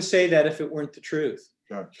I wouldn't say that if it weren't the truth.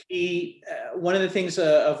 Yeah. He, one of the things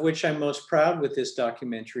of which I'm most proud with this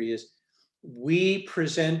documentary is we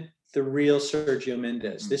present the real Sergio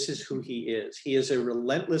Mendes. This is who he is. He is a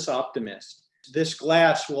relentless optimist. This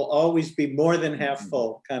glass will always be more than half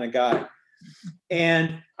full kind of guy.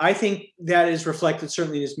 And I think that is reflected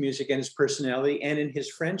certainly in his music and his personality and in his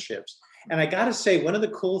friendships. And I got to say, one of the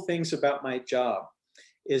cool things about my job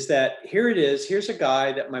is that here it is. Here's a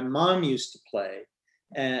guy that my mom used to play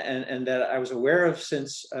and that I was aware of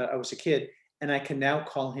since I was a kid. And I can now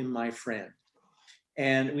call him my friend.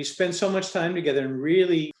 And we spent so much time together and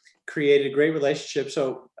really created a great relationship.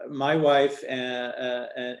 So my wife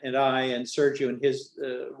and I and Sergio and his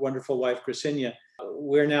wonderful wife, Gracinia,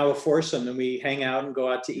 we're now a foursome, and we hang out and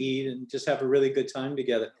go out to eat and just have a really good time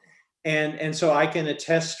together. And so I can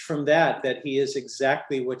attest from that he is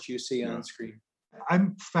exactly what you see on screen.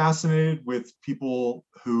 I'm fascinated with people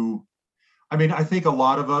who, I mean, I think a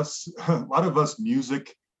lot of us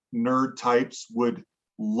music nerd types would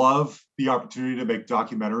love the opportunity to make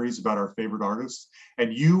documentaries about our favorite artists,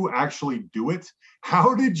 and you actually do it.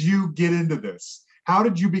 How did you get into this? How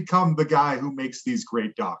did you become the guy who makes these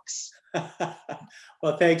great docs?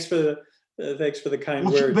 Well, thanks for the kind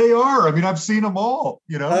words. They are. I mean, I've seen them all,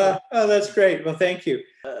 you know. Oh, that's great. Well, thank you.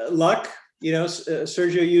 Luck, you know,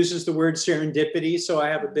 Sergio uses the word serendipity, so I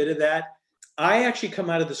have a bit of that. I actually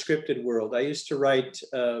come out of the scripted world. I used to write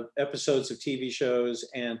episodes of TV shows,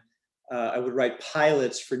 and I would write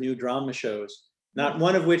pilots for new drama shows, not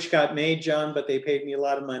one of which got made, John, but they paid me a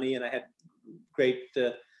lot of money, and I had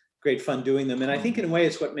great fun doing them. And I think in a way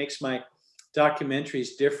it's what makes my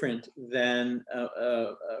documentaries different than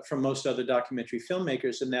from most other documentary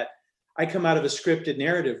filmmakers, in that I come out of a scripted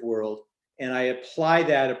narrative world and I apply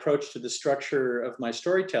that approach to the structure of my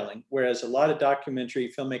storytelling, whereas a lot of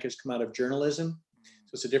documentary filmmakers come out of journalism,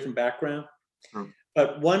 so it's a different background.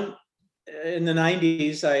 But in the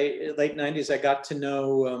late 90s, I got to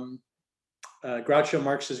know Groucho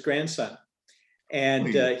Marx's grandson. And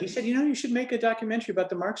he said, you know, you should make a documentary about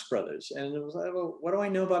the Marx Brothers. And it was like, well, what do I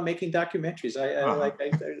know about making documentaries?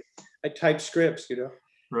 I type scripts, you know.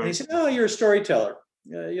 Right. And he said, oh, you're a storyteller.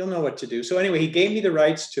 You'll know what to do. So anyway, he gave me the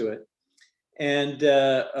rights to it, and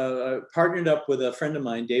partnered up with a friend of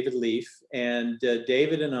mine, David Leaf. And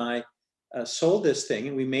David and I sold this thing,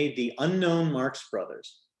 and we made The Unknown Marx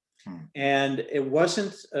Brothers. And it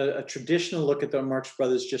wasn't a traditional look at the Marx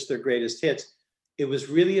Brothers, just their greatest hits. it was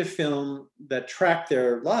really a film that tracked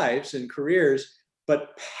their lives and careers,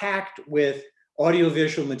 but packed with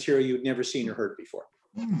audiovisual material you'd never seen or heard before.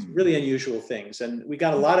 It's really unusual things. And we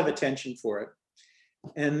got a lot of attention for it.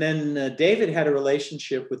 And then David had a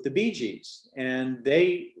relationship with the Bee Gees, and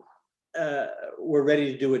they were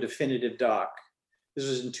ready to do a definitive doc. This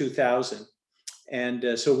was in 2000.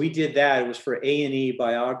 And so we did that. It was for A&E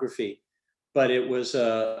Biography, but it was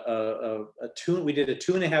we did a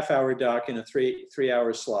 2.5 hour doc in a three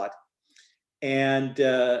hour slot. And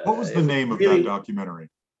what was the name of that documentary?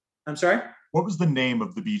 I'm sorry? What was the name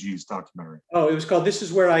of the Bee Gees documentary? Oh, it was called This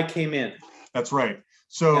Is Where I Came In. That's right.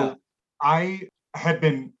 So I had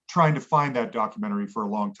been trying to find that documentary for a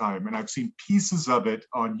long time, and I've seen pieces of it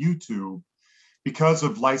on YouTube. Because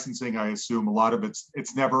of licensing, I assume a lot of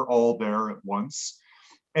it's never all there at once.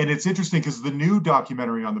 And it's interesting because the new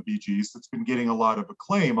documentary on the Bee Gees that's been getting a lot of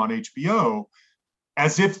acclaim on HBO,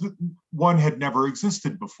 as if one had never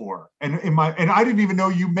existed before. And I didn't even know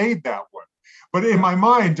you made that one. But in my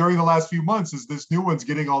mind, during the last few months, as this new one's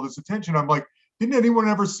getting all this attention, I'm like, didn't anyone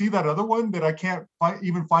ever see that other one that I can't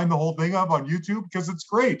even find the whole thing of on YouTube? Because it's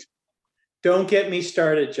great. Don't get me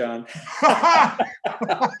started, John.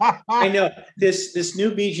 I know this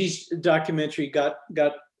new Bee Gees documentary got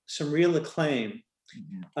some real acclaim.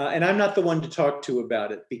 And I'm not the one to talk to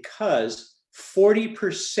about it, because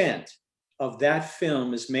 40% of that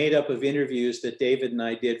film is made up of interviews that David and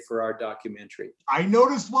I did for our documentary. I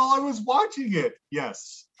noticed while I was watching it.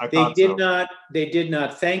 Yes, They did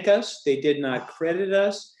not thank us. They did not credit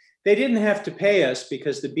us. They didn't have to pay us,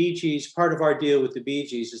 because the Bee Gees, part of our deal with the Bee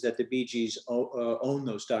Gees is that the Bee Gees own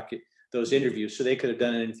those interviews, so they could have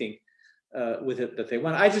done anything with it that they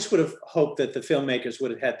want. I just would have hoped that the filmmakers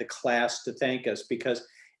would have had the class to thank us, because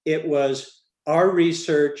it was our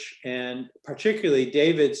research, and particularly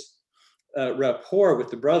David's rapport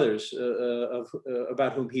with the brothers,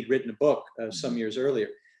 about whom he'd written a book some years earlier,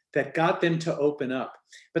 that got them to open up.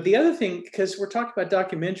 But the other thing, because we're talking about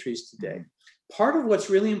documentaries today, part of what's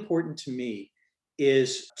really important to me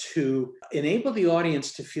is to enable the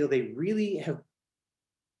audience to feel they really have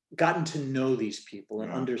gotten to know these people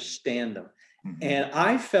and understand them. And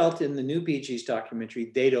I felt in the new Bee Gees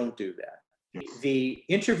documentary, they don't do that. The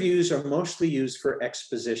interviews are mostly used for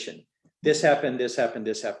exposition. This happened, this happened,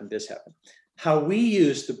 this happened, this happened. How we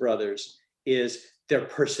use the brothers is their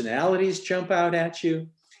personalities jump out at you,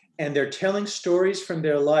 and they're telling stories from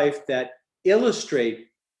their life that illustrate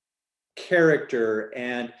character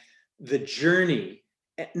and the journey,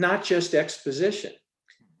 not just exposition.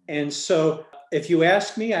 And so if you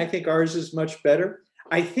ask me, I think ours is much better.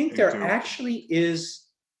 I think there actually is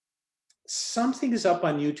something is up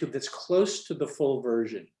on YouTube that's close to the full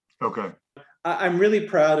version. Okay. I'm really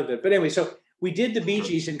proud of it. But anyway, so we did the Bee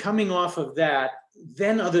Gees, and coming off of that,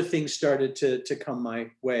 then other things started to come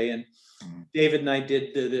my way. And David and I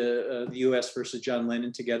did the U.S. versus John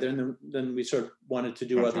Lennon together, and then we sort of wanted to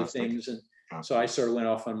do other things, and so I sort of went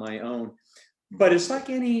off on my own. But it's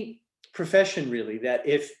like any profession, really, that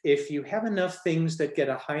if you have enough things that get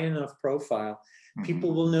a high enough profile,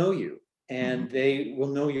 people will know you, and they will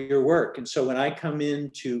know your work. And so when I come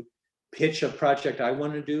in to pitch a project I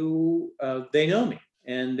want to do, they know me,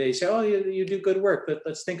 and they say, "Oh, you do good work.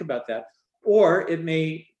 Let's think about that." Or it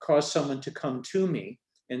may cause someone to come to me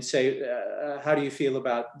and say, how do you feel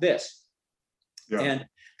about this? Yeah. And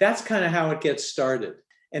that's kind of how it gets started.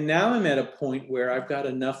 And now I'm at a point where I've got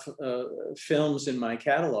enough films in my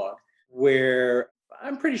catalog where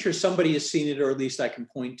I'm pretty sure somebody has seen it, or at least I can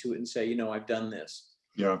point to it and say, I've done this.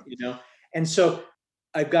 Yeah. And so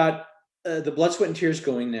I've got the Blood, Sweat, and Tears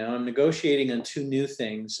going now. I'm negotiating on 2 new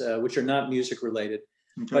things, which are not music related.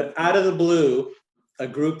 Okay. But out of the blue, a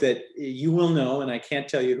group that you will know, and I can't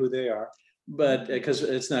tell you who they are, but because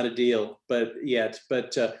it's not a deal, but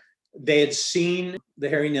they had seen the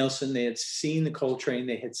Harry Nilsson, they had seen the Coltrane,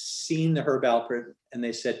 they had seen the Herb Alpert, and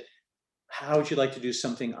they said, "How would you like to do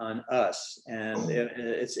something on us?" And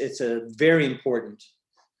it's a very important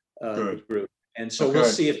group, and so we'll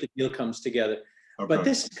see if the deal comes together. Okay. But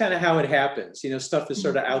this is kind of how it happens. Stuff is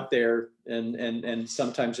sort of out there, and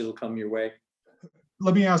sometimes it'll come your way.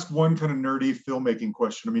 Let me ask one kind of nerdy filmmaking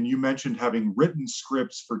question. I mean, you mentioned having written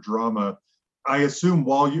scripts for drama. I assume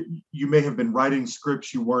while you may have been writing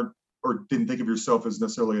scripts, you weren't or didn't think of yourself as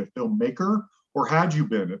necessarily a filmmaker, or had you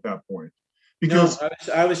been at that point? Because no,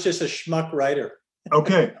 I was just a schmuck writer.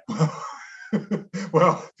 Okay.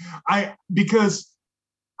 Well, because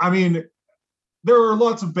there are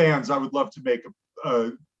lots of bands I would love to make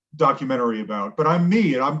a documentary about, but I'm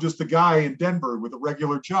me, and I'm just a guy in Denver with a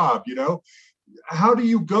regular job, How do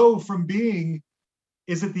you go from being,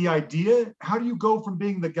 is it the idea? How do you go from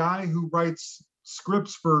being the guy who writes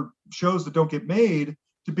scripts for shows that don't get made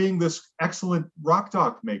to being this excellent rock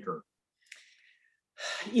doc maker?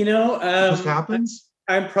 You know, It just happens.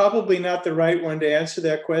 I'm probably not the right one to answer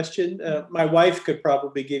that question. My wife could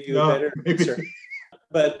probably give you a better answer,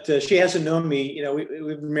 but she hasn't known me. You know, we've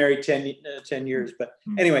been married 10 years. But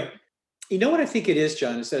anyway, you know what I think it is,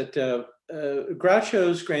 John, is that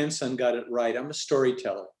Groucho's grandson got it right. I'm a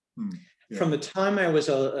storyteller. From the time I was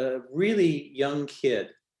a really young kid,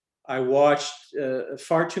 I watched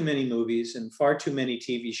far too many movies and far too many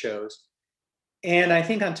TV shows. And I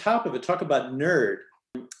think on top of it, talk about nerd,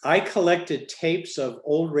 I collected tapes of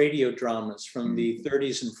old radio dramas from the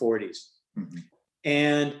 30s and 40s.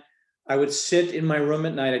 And I would sit in my room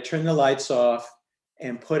at night, I'd turn the lights off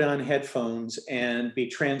and put on headphones and be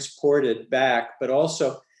transported back, but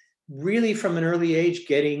also really from an early age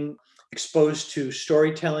getting exposed to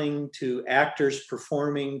storytelling, to actors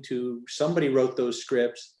performing, to somebody wrote those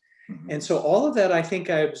scripts. And so all of that, I think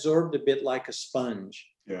I absorbed a bit like a sponge.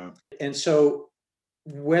 Yeah. And so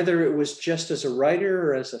whether it was just as a writer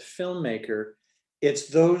or as a filmmaker,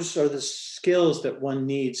 those are the skills that one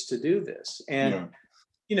needs to do this. And,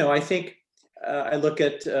 you know, I think I look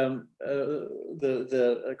at the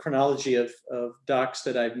chronology of docs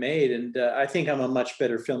that I've made, and I think I'm a much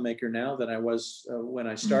better filmmaker now than I was when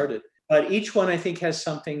I started. But each one I think has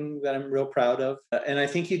something that I'm real proud of. And I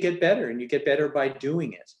think you get better, and you get better by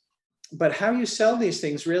doing it. But how you sell these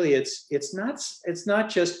things, really, it's not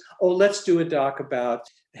just, oh, let's do a doc about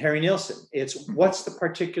Harry Nilsson. It's what's the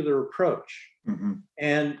particular approach?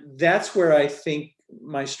 And that's where I think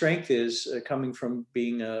my strength is, coming from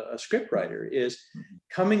being a script writer, is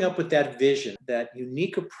coming up with that vision, that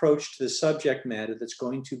unique approach to the subject matter that's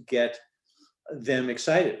going to get them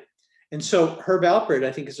excited. And so Herb Alpert,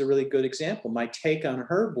 I think, is a really good example. My take on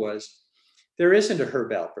Herb was, there isn't a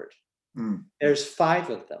Herb Alpert. There's 5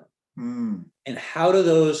 of them. And how do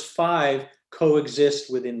those 5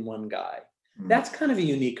 coexist within one guy? That's kind of a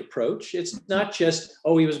unique approach. It's not just,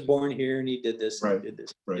 oh, he was born here and he did this, and he did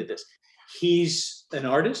this, did this. He's an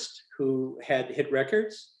artist who had hit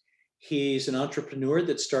records. He's an entrepreneur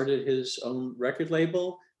that started his own record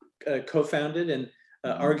label, co-founded, and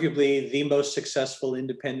arguably the most successful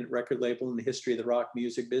independent record label in the history of the rock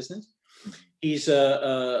music business. He's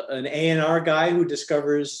an A&R guy who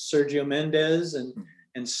discovers Sergio Mendes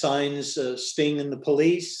and signs Sting and the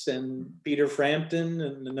Police and Peter Frampton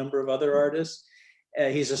and a number of other artists.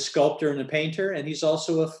 He's a sculptor and a painter, and he's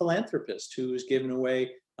also a philanthropist who's given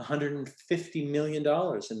away $150 million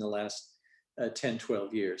in the last 10,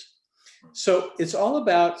 12 years. So it's all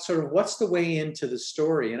about sort of what's the way into the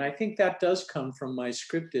story. And I think that does come from my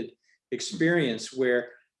scripted experience, where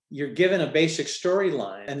you're given a basic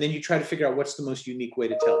storyline and then you try to figure out what's the most unique way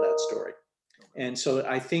to tell that story. And so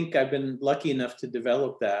I think I've been lucky enough to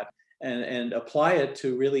develop that and apply it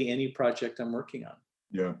to really any project I'm working on.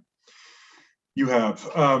 Yeah, you have.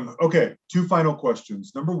 Okay, 2 final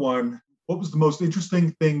questions. Number 1, what was the most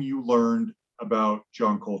interesting thing you learned about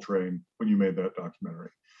John Coltrane when you made that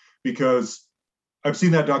documentary? Because I've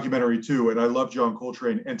seen that documentary too, and I love John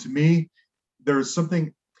Coltrane. And to me, there's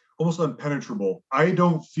something almost impenetrable. I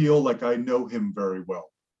don't feel like I know him very well,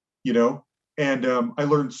 you know? And I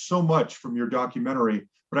learned so much from your documentary,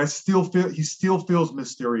 but I still feel he still feels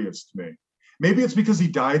mysterious to me. Maybe it's because he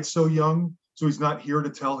died so young, so he's not here to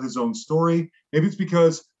tell his own story. Maybe it's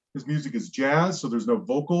because his music is jazz, so there's no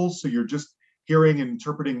vocals, so you're just hearing and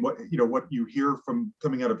interpreting what you hear from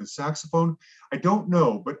coming out of his saxophone. I don't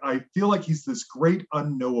know, but I feel like he's this great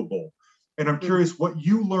unknowable. And I'm curious what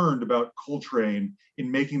you learned about Coltrane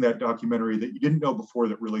in making that documentary that you didn't know before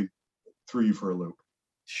that really threw you for a loop.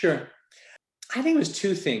 Sure. I think it was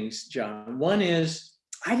 2 things, John. One is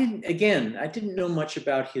I didn't know much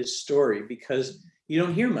about his story because you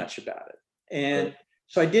don't hear much about it. And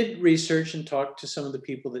so I did research and talked to some of the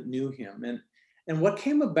people that knew him. And what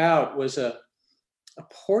came about was a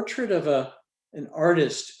portrait of an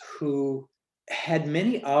artist who had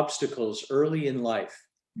many obstacles early in life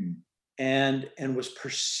and was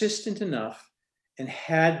persistent enough and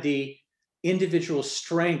had the individual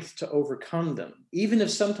strength to overcome them, even if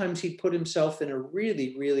sometimes he put himself in a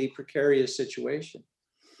really, really precarious situation.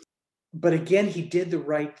 But again, he did the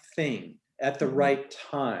right thing at the right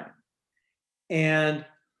time. And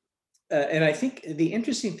I think the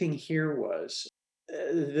interesting thing here was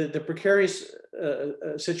the precarious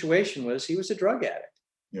situation was he was a drug addict.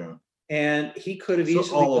 Yeah. And he could have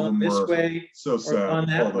easily gone this way so sad, or gone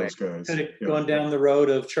that way. Could have gone down the road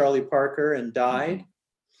of Charlie Parker and died,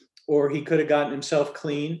 or he could have gotten himself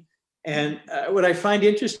clean And what I find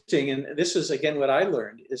interesting, and this is again what I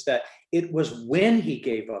learned, is that it was when he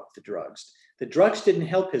gave up the drugs. The drugs didn't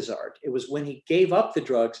help his art. It was when he gave up the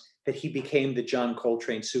drugs that he became the John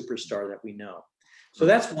Coltrane superstar that we know. So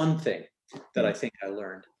that's one thing that I think I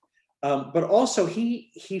learned. But also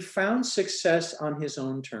he found success on his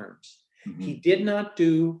own terms. Mm-hmm. He did not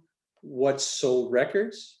do what sold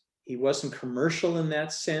records. He wasn't commercial in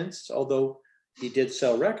that sense, although he did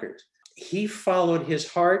sell records. He followed his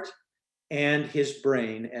heart and his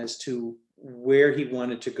brain as to where he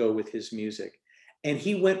wanted to go with his music. And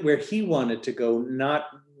he went where he wanted to go, not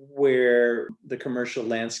where the commercial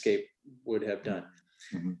landscape would have done.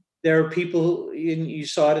 Mm-hmm. There are people, and you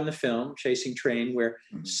saw it in the film, Chasing Train, where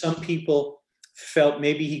some people felt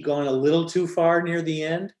maybe he'd gone a little too far near the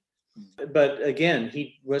end. But again,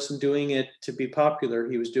 he wasn't doing it to be popular.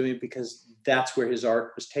 He was doing it because that's where his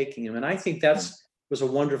art was taking him. And I think that's was a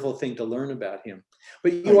wonderful thing to learn about him.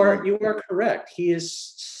 But you are correct. He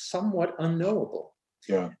is somewhat unknowable.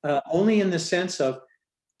 Yeah. Only in the sense of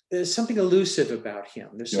there's something elusive about him.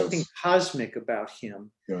 There's something cosmic about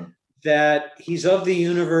him. Yeah. That he's of the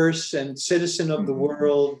universe and citizen of the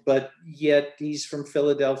world, but yet he's from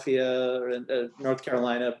Philadelphia, North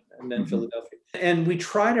Carolina, and then Philadelphia. And we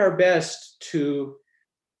tried our best to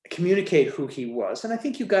communicate who he was. And I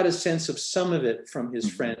think you got a sense of some of it from his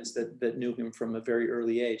friends that knew him from a very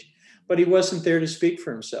early age. But he wasn't there to speak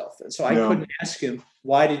for himself. And so I couldn't ask him,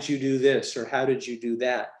 why did you do this? Or how did you do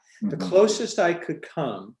that? The closest I could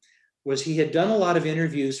come was he had done a lot of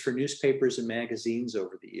interviews for newspapers and magazines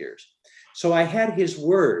over the years. So I had his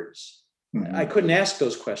words. I couldn't ask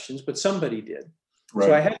those questions, but somebody did. Right.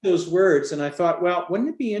 So I had those words and I thought, well, wouldn't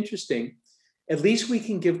it be interesting? At least we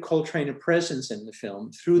can give Coltrane a presence in the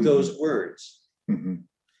film through those words.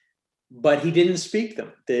 But he didn't speak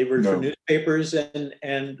them. They were for newspapers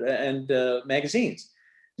and magazines.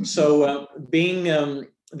 So being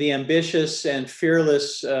the ambitious and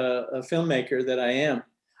fearless filmmaker that I am,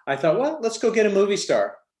 I thought, well, let's go get a movie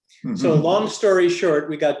star. So long story short,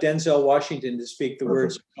 we got Denzel Washington to speak the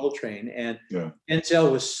words of Coltrane. And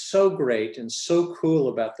Denzel was so great and so cool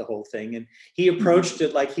about the whole thing. And he approached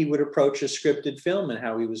it like he would approach a scripted film and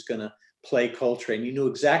how he was going to play Coltrane. He knew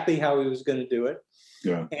exactly how he was going to do it.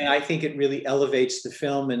 Yeah. And I think it really elevates the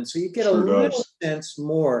film. And so you get a little sense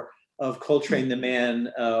more of Coltrane the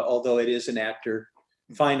man, although it is an actor,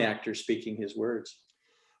 fine actor speaking his words.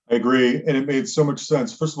 I agree. And it made so much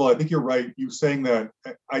sense. First of all, I think you're right. You saying that,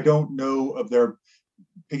 I don't know of their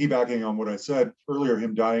piggybacking on what I said earlier,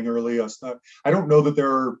 him dying early. I don't know that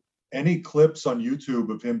there are any clips on YouTube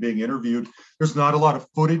of him being interviewed. There's not a lot of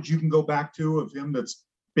footage you can go back to of him that's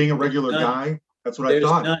being a regular guy. That's what I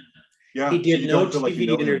thought. None. Yeah. He did no TV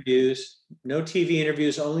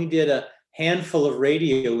interviews, only did a handful of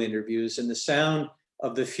radio interviews, and the sound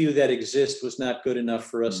of the few that exist was not good enough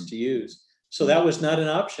for us to use. So that was not an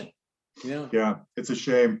option. Yeah, it's a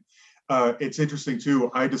shame. It's interesting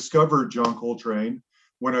too. I discovered John Coltrane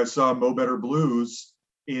when I saw Mo Better Blues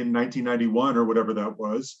in 1991 or whatever that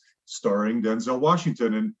was, starring Denzel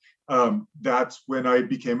Washington. And that's when I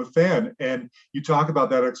became a fan. And you talk about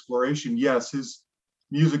that exploration. Yes, his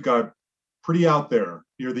music got pretty out there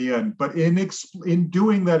near the end, but in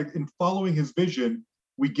doing that, in following his vision,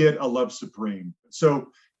 we get a love supreme. So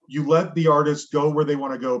you let the artist go where they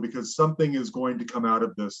want to go because something is going to come out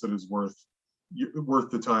of this that is worth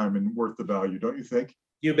the time and worth the value, don't you think?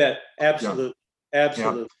 You bet. Absolutely. Yeah.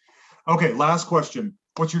 Absolutely. Yeah. Okay, last question.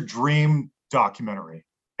 What's your dream documentary?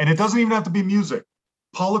 And it doesn't even have to be music.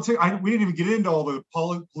 Politics. We didn't even get into all the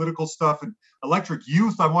political stuff and Electric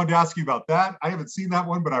Youth. I wanted to ask you about that. I haven't seen that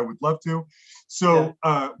one, but I would love to. So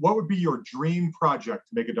what would be your dream project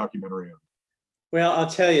to make a documentary on? Well, I'll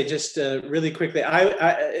tell you just really quickly.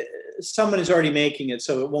 Someone is already making it,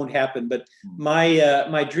 so it won't happen. But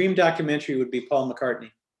my dream documentary would be Paul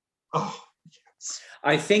McCartney. Oh, yes.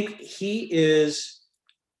 I think he is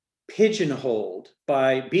pigeonholed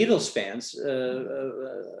by Beatles fans,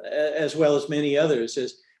 as well as many others,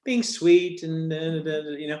 as being sweet and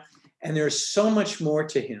And there's so much more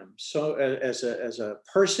to him. So as a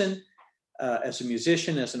person, as a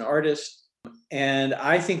musician, as an artist. And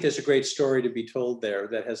I think there's a great story to be told there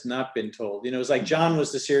that has not been told. It's like John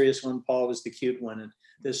was the serious one, Paul was the cute one, and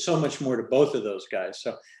there's so much more to both of those guys.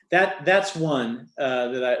 So that's one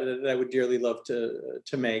that I would dearly love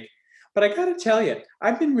to make. But I got to tell you,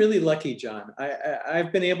 I've been really lucky, John.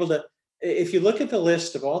 I've been able to. If you look at the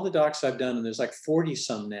list of all the docs I've done, and there's like 40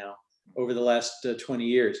 some now over the last 20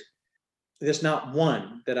 years, there's not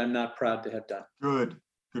one that I'm not proud to have done. Good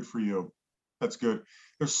for you. That's good.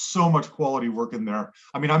 There's so much quality work in there.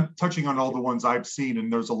 I mean, I'm touching on all the ones I've seen,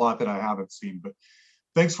 and there's a lot that I haven't seen, but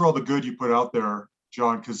thanks for all the good you put out there,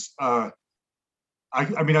 John, because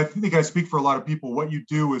I mean, I think I speak for a lot of people. What you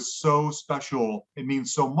do is so special. It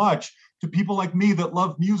means so much to people like me that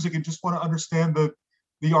love music and just want to understand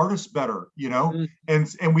the artist better, you know. And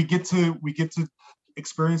we get to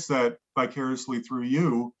experience that vicariously through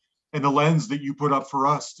you and the lens that you put up for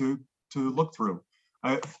us to look through.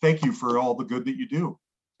 Thank you for all the good that you do.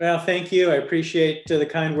 Well, thank you. I appreciate the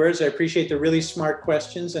kind words. I appreciate the really smart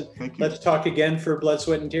questions. And let's talk again for Blood,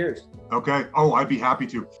 Sweat, and Tears. Okay. Oh, I'd be happy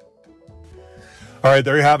to. All right,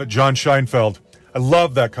 there you have it, John Scheinfeld. I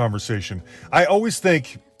love that conversation. I always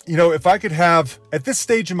think, you know, if I could have, at this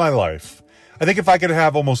stage in my life, I think if I could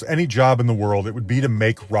have almost any job in the world, it would be to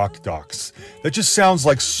make rock docs. That just sounds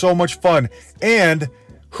like so much fun. And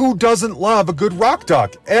who doesn't love a good rock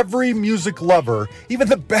doc? Every music lover, even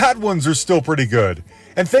the bad ones, are still pretty good.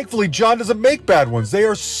 And thankfully, John doesn't make bad ones. They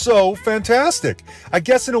are so fantastic. I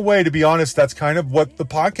guess in a way, to be honest, that's kind of what the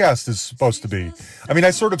podcast is supposed to be. I mean,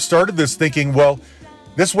 I sort of started this thinking, well,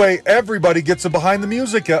 this way everybody gets a behind the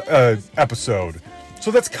music episode.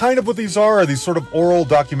 So that's kind of what these are, these sort of oral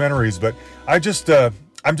documentaries. But I'm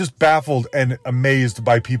just baffled and amazed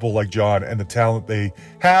by people like John and the talent they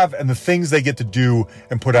have and the things they get to do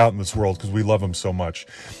and put out in this world, because we love them so much.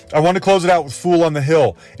 I want to close it out with Fool on the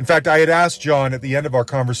Hill. In fact, I had asked John at the end of our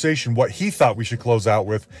conversation what he thought we should close out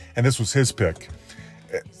with, and this was his pick.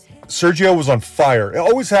 Sergio was on fire. It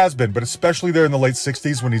always has been, but especially there in the late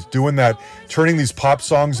 60s when he's doing that, turning these pop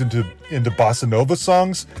songs into bossa nova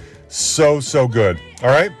songs. So good. All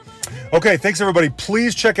right? Okay, thanks everybody.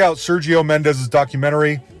 Please check out Sergio Mendes'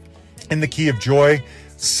 documentary, In the Key of Joy.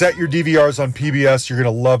 Set your DVRs on PBS. You're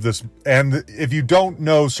going to love this. And if you don't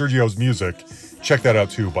know Sergio's music, check that out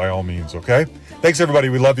too, by all means, okay? Thanks everybody.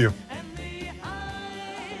 We love you.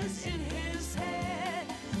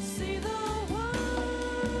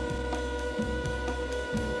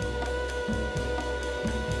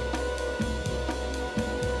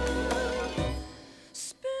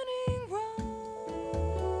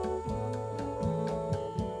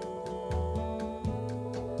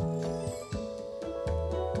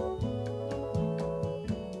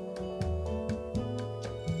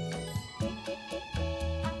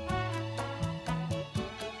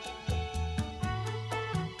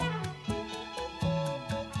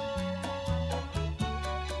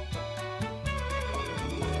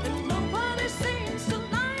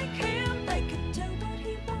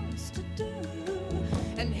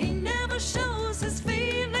 And he never shows his face.